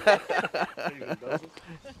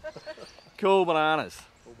 Cool bananas.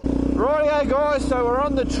 Rightio guys, so we're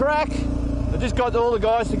on the track. I just got all the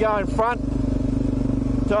guys to go in front.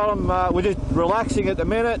 Told them we're just relaxing at the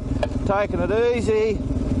minute, taking it easy.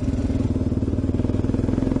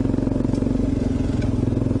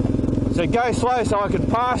 said, go slow so I can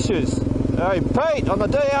pass you. Hey, Pete, on the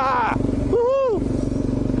DR! Woo-hoo!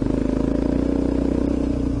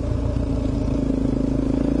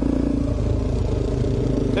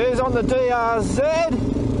 There's on the DRZ.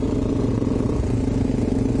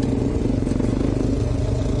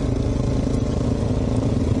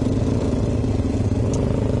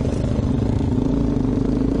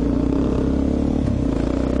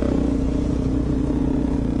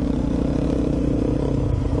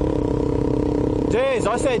 Des,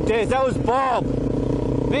 I said Des, that was Bob.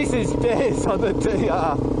 This is Des on the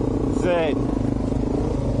DRZ.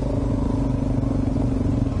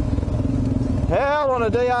 Hell on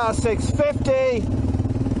a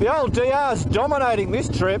DR650. The old DR's dominating this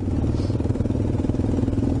trip.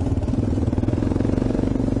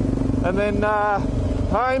 And then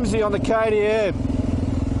Holmesy on the KTM.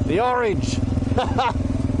 The orange.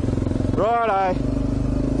 Righto.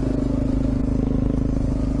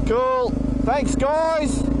 Cool. Thanks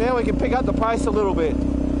guys. Now we can pick up the pace a little bit.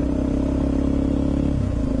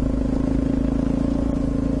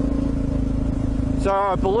 So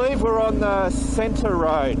I believe we're on the centre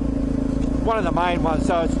road. One of the main ones,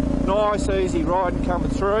 so it's nice, easy riding coming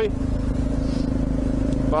through.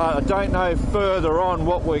 But I don't know further on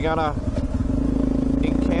what we're gonna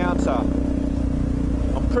encounter.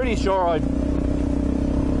 I'm pretty sure I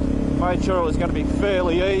made sure it was gonna be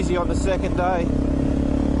fairly easy on the second day.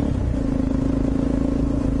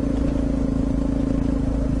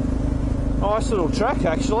 Nice little track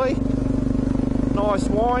actually, nice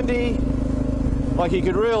windy, like you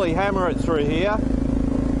could really hammer it through here.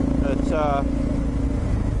 But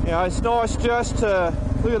you know, it's nice just to,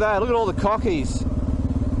 look at that, look at all the cockies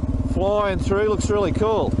flying through, looks really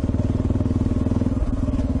cool.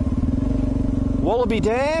 Wallaby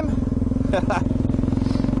Dam.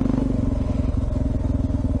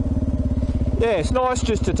 Yeah, it's nice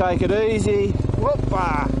just to take it easy.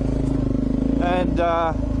 Whoop-ah. And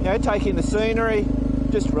you know, take in the scenery,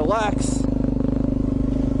 just relax.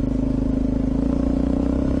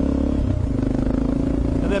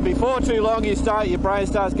 And then before too long your brain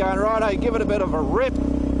starts going, righto, give it a bit of a rip.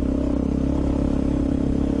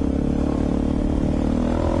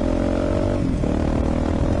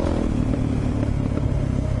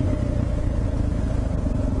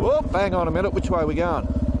 Whoop, hang on a minute, which way are we going?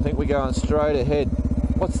 I think we're going straight ahead.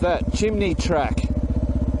 What's that? Chimney track.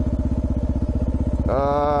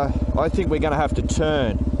 I think we're going to have to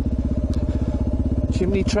turn.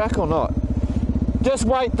 Chimney track or not? Just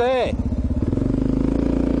wait there.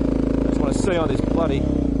 Just want to see on this bloody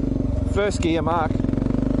first gear mark.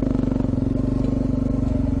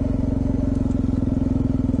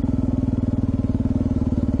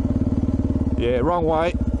 Yeah, wrong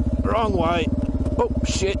way. Wrong way. Oh,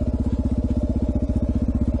 shit.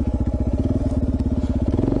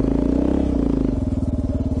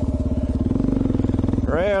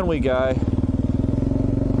 Round we go.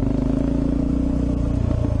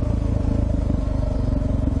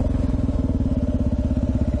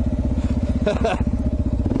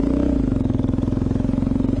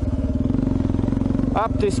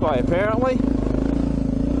 Up this way apparently.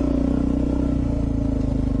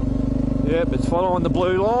 Yep, it's following the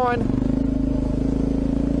blue line.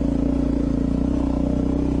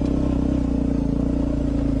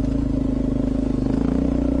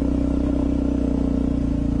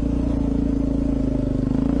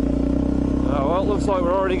 Looks like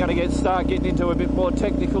we're already going to start getting into a bit more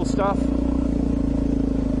technical stuff.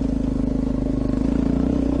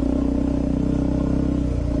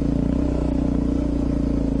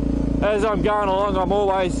 As I'm going along, I'm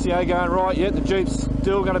always, you know, going right. Yeah, the Jeep's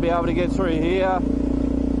still going to be able to get through here.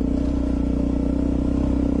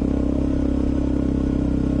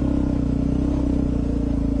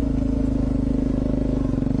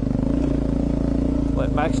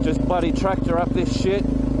 Let Max just bloody tractor up this shit.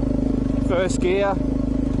 First gear,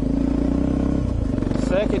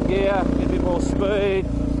 second gear, get a bit more speed.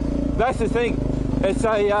 That's the thing, it's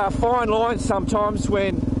a fine line sometimes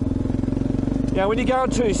when, you know, when you're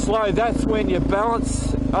going too slow, that's when your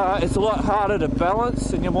balance, it's a lot harder to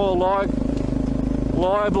balance and you're more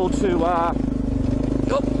liable to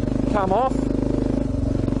come off.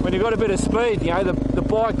 When you've got a bit of speed, you know, the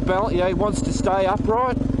bike balance, you know, wants to stay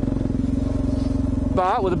upright,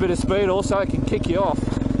 but with a bit of speed also it can kick you off.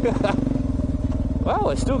 Wow,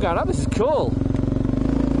 it's still going up. This is cool.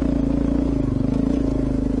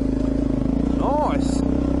 Nice.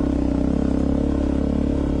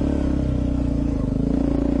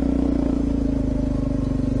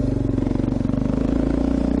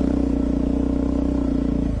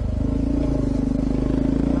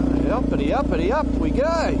 Uppity, uppity, up we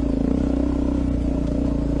go.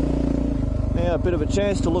 Now a bit of a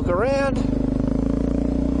chance to look around.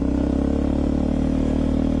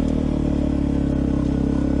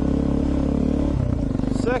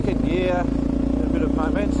 Second gear, a bit of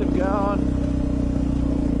momentum going.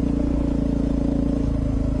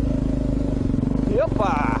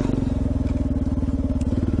 Yoppa!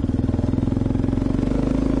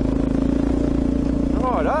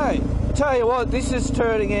 Right, hey, I tell you what, this is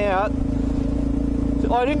turning out.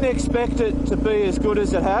 I didn't expect it to be as good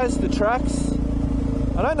as it has, the tracks.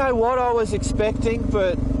 I don't know what I was expecting,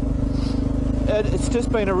 but it's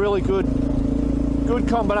just been a really good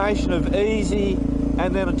combination of easy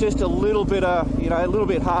and then just a little bit of, you know, a little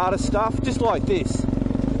bit harder stuff, just like this.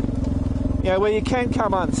 You know, where you can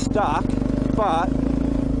come unstuck, but,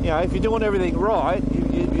 you know, if you're doing everything right,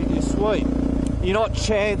 you're sweet. You're not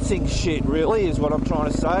chancing shit, really, is what I'm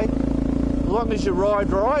trying to say. As long as you ride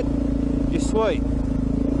right, you're sweet.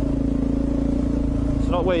 It's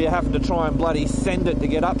not where you're having to try and bloody send it to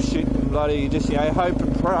get up shit and bloody just, you know, hope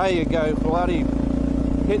and pray you go bloody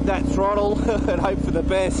hit that throttle and hope for the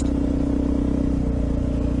best.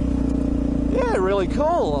 Yeah, really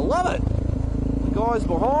cool. I love it. The guys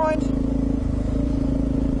behind,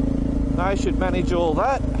 they should manage all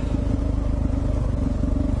that.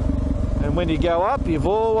 And when you go up, you've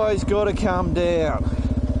always got to come down.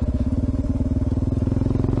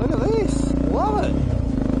 Look at this. Love it.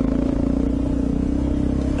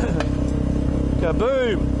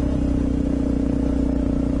 Kaboom.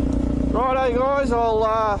 Righto guys,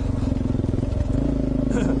 I'll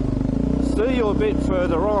see you a bit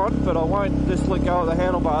further on, but I won't just let go of the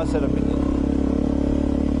handlebars at a minute.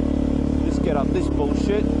 Just get up this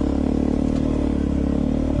bullshit.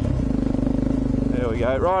 There we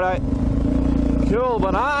go, righto. Cool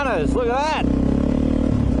bananas, look at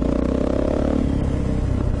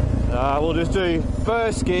that. We'll just do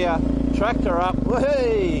first gear, tractor up.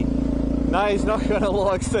 Whee! Nay's not going to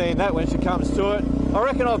like seeing that when she comes to it. I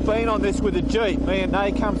reckon I've been on this with a Jeep, me and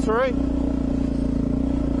Nay come through.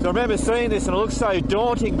 So I remember seeing this and it looks so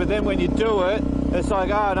daunting, but then when you do it, it's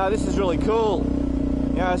like, oh no, this is really cool.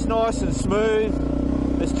 You know, it's nice and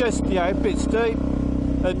smooth. It's just, you know, a bit steep,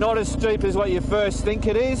 but not as steep as what you first think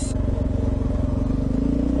it is.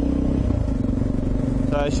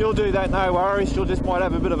 So she'll do that, no worries. She'll just might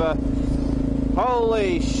have a bit of a,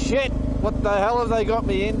 holy shit, what the hell have they got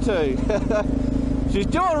me into? She's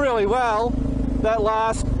doing really well. That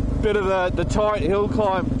last bit of the tight hill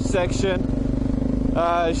climb section,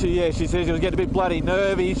 she says she was getting a bit bloody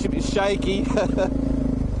nervy, she'd be shaky.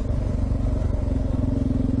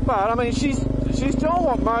 But I mean, she's doing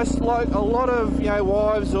what most, like a lot of, you know,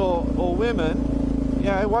 wives or women,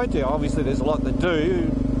 you know, won't do. Obviously there's a lot that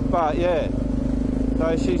do, but yeah.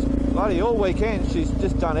 So she's bloody all weekend, she's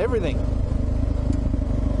just done everything.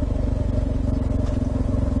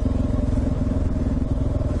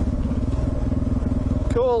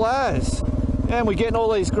 Cool as. And we're getting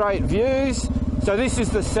all these great views. So this is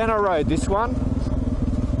the centre road, this one.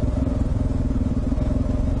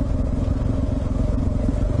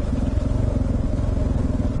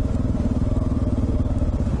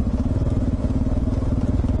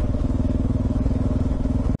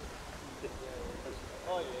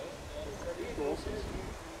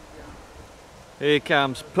 Here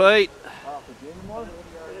comes Pete,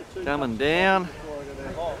 coming down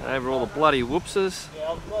over all the bloody whoopses.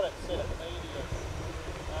 Yeah, I've got it set at medium.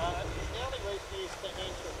 The only reason is the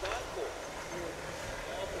extra transport.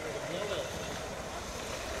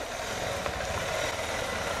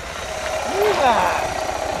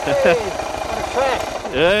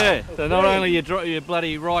 Yeah, so not only you're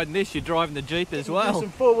bloody riding this, you're driving the Jeep as well. Some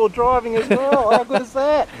four-wheel driving as well. How good is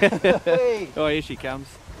that? Oh, here she comes.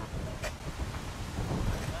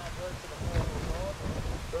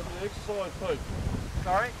 Exercise, Pete.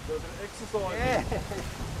 Sorry? So a bit of exercise. Yeah.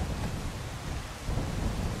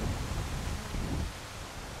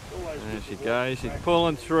 There she goes, she's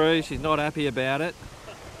pulling through, she's not happy about it.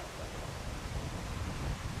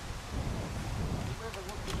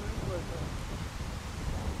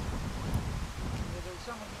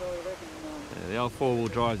 Yeah, the old four-wheel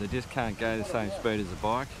drives, they just can't go the same speed as the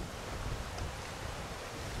bike.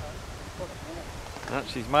 No,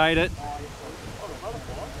 she's made it.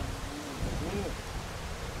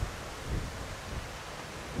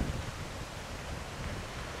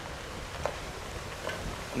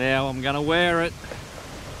 Now I'm going to wear it.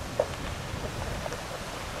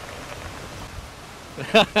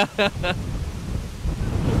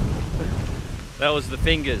 That was the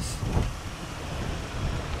fingers.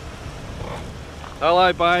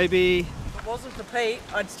 Hello, baby. If it wasn't for Pete,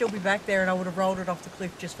 I'd still be back there and I would have rolled it off the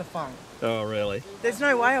cliff just for fun. Oh, really? There's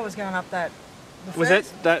no way I was going up that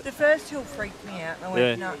The first hill freaked me out, and I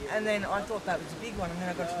went no. And then I thought that was a big one, and then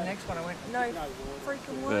I got to the next one. I went no,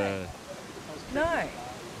 freaking way, no.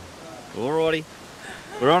 Alrighty,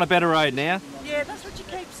 we're on a better road now. Yeah, that's what you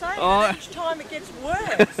keep saying. And each time it gets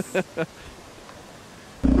worse.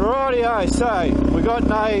 Rightio, so we got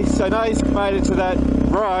Nay. So Nay's made it to that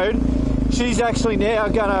road. She's actually now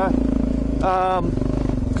gonna,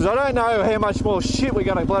 because I don't know how much more shit we're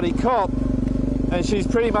gonna bloody cop, and she's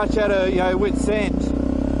pretty much at her wit's end.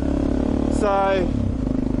 So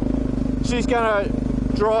she's gonna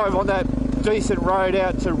drive on that decent road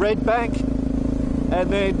out to Red Bank, and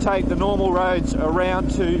then take the normal roads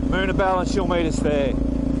around to Moonabel, and she'll meet us there.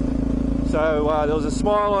 So there was a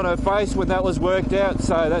smile on her face when that was worked out,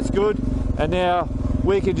 so that's good. And now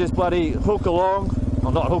we can just bloody hook along,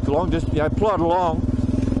 well not hook along, just plod along.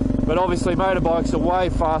 But obviously motorbikes are way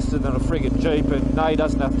faster than a friggin' Jeep, and Nay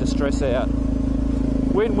doesn't have to stress out.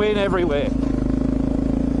 Win-win everywhere.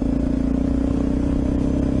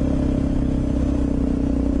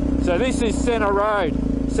 So this is Centre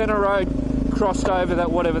Road. Centre Road crossed over that,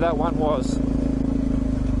 whatever that one was.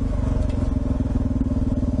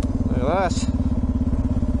 Look at that.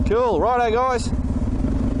 Cool, righto guys.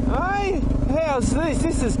 Hey, how's this?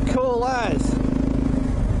 This is cool as.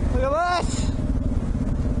 Look at that.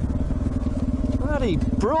 Bloody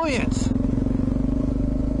brilliant.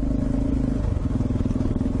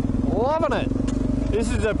 Loving it. This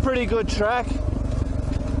is a pretty good track.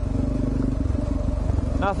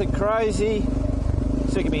 Nothing crazy.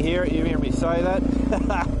 Sick of me hearing me say that.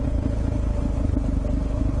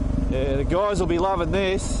 Yeah, the guys will be loving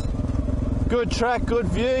this. Good track, good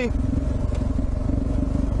view.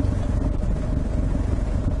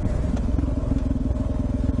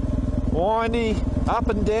 Windy, up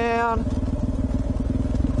and down.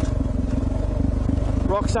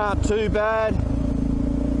 Rocks aren't too bad.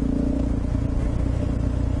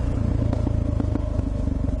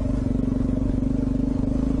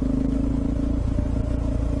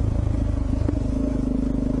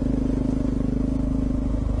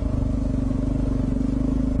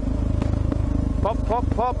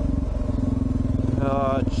 Pop.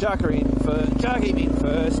 Chuck him in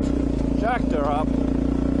first. Chucked her up.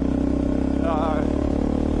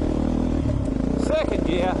 Second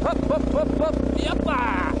gear. Up.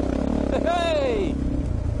 Yuppa! Hey!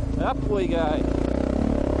 Up we go.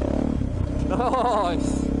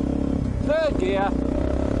 Nice. Third gear.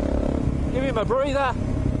 Give him a breather.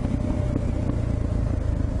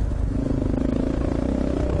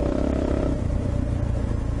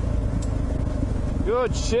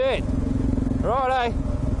 Good shit. Righto.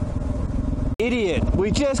 Idiot.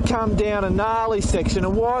 We just come down a gnarly section,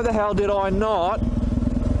 and why the hell did I not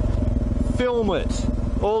film it?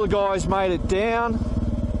 All the guys made it down.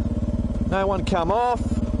 No one come off.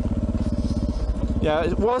 Yeah,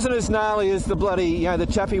 it wasn't as gnarly as the bloody, the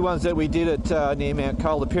chappy ones that we did at near Mount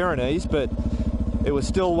Cole, the Pyrenees, but it was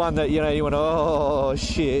still one that, you went, oh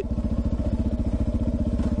shit.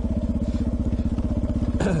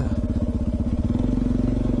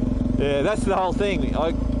 Yeah, that's the whole thing.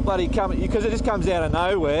 I bloody because it just comes out of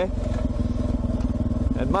nowhere.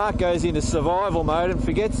 And Mark goes into survival mode and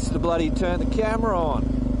forgets to bloody turn the camera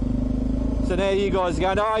on. So now you guys are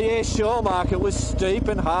going, oh yeah, sure Mark, it was steep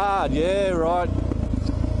and hard. Yeah, right.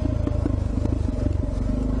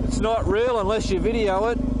 It's not real unless you video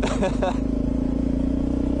it.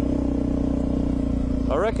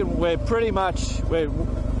 I reckon we're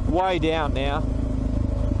way down now.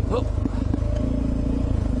 Oh.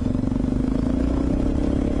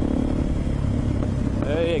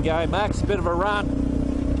 There you go, Max, a bit of a run.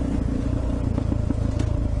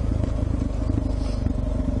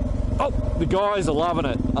 Oh, the guys are loving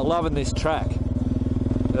it. Are loving this track.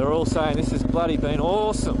 They're all saying this has bloody been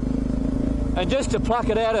awesome. And just to pluck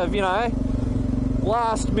it out of,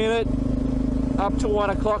 last minute, up to 1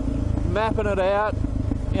 o'clock, mapping it out,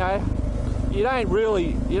 you don't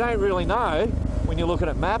really know when you're looking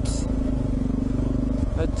at maps.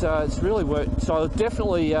 But it's really worked. So I'll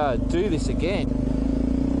definitely do this again.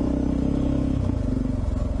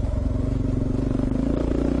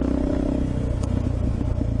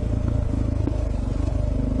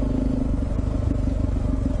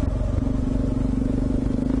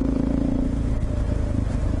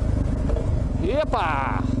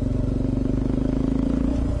 Yeppa!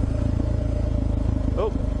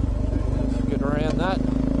 Oh, let's get around that.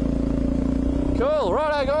 Cool,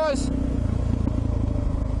 righto guys.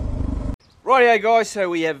 Rightio guys, so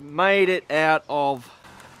we have made it out of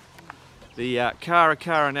the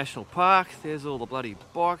Karakara National Park. There's all the bloody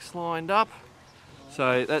bikes lined up.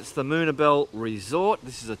 So that's the Moonabel Resort.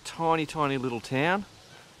 This is a tiny little town.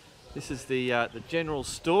 This is the general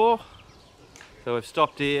store. So we've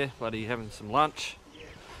stopped here, bloody having some lunch.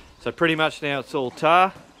 So pretty much now it's all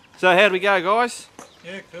tar. So how'd we go, guys?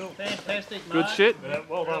 Yeah, cool. Fantastic, Good shit? Yeah,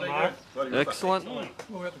 well done, Mark. Excellent. What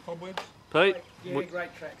about the cobwebs? Pete? Yeah,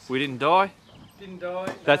 great tracks. We didn't die? Didn't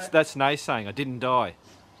die. That's naysaying. I didn't die.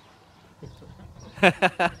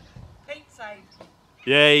 Pete saved.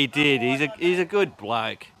 Yeah, he did. He's a good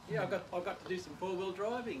bloke. Yeah, I got to do some four-wheel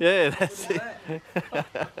driving. Yeah, that's it.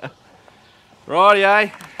 Righty, eh?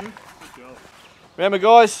 Remember,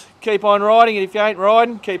 guys, keep on riding, and if you ain't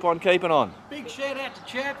riding, keep on keeping on. Big shout out to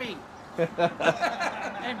Chappie.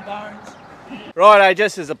 And Bones. Right,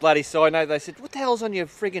 just as a bloody side note, they said, what the hell's on your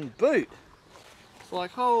friggin' boot? It's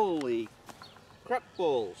like, holy crap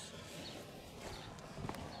balls.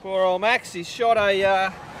 Poor old Max, he's shot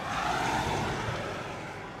the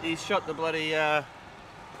bloody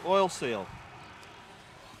oil seal.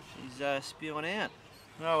 She's spewing out.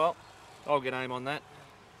 Oh well, I'll get aim on that.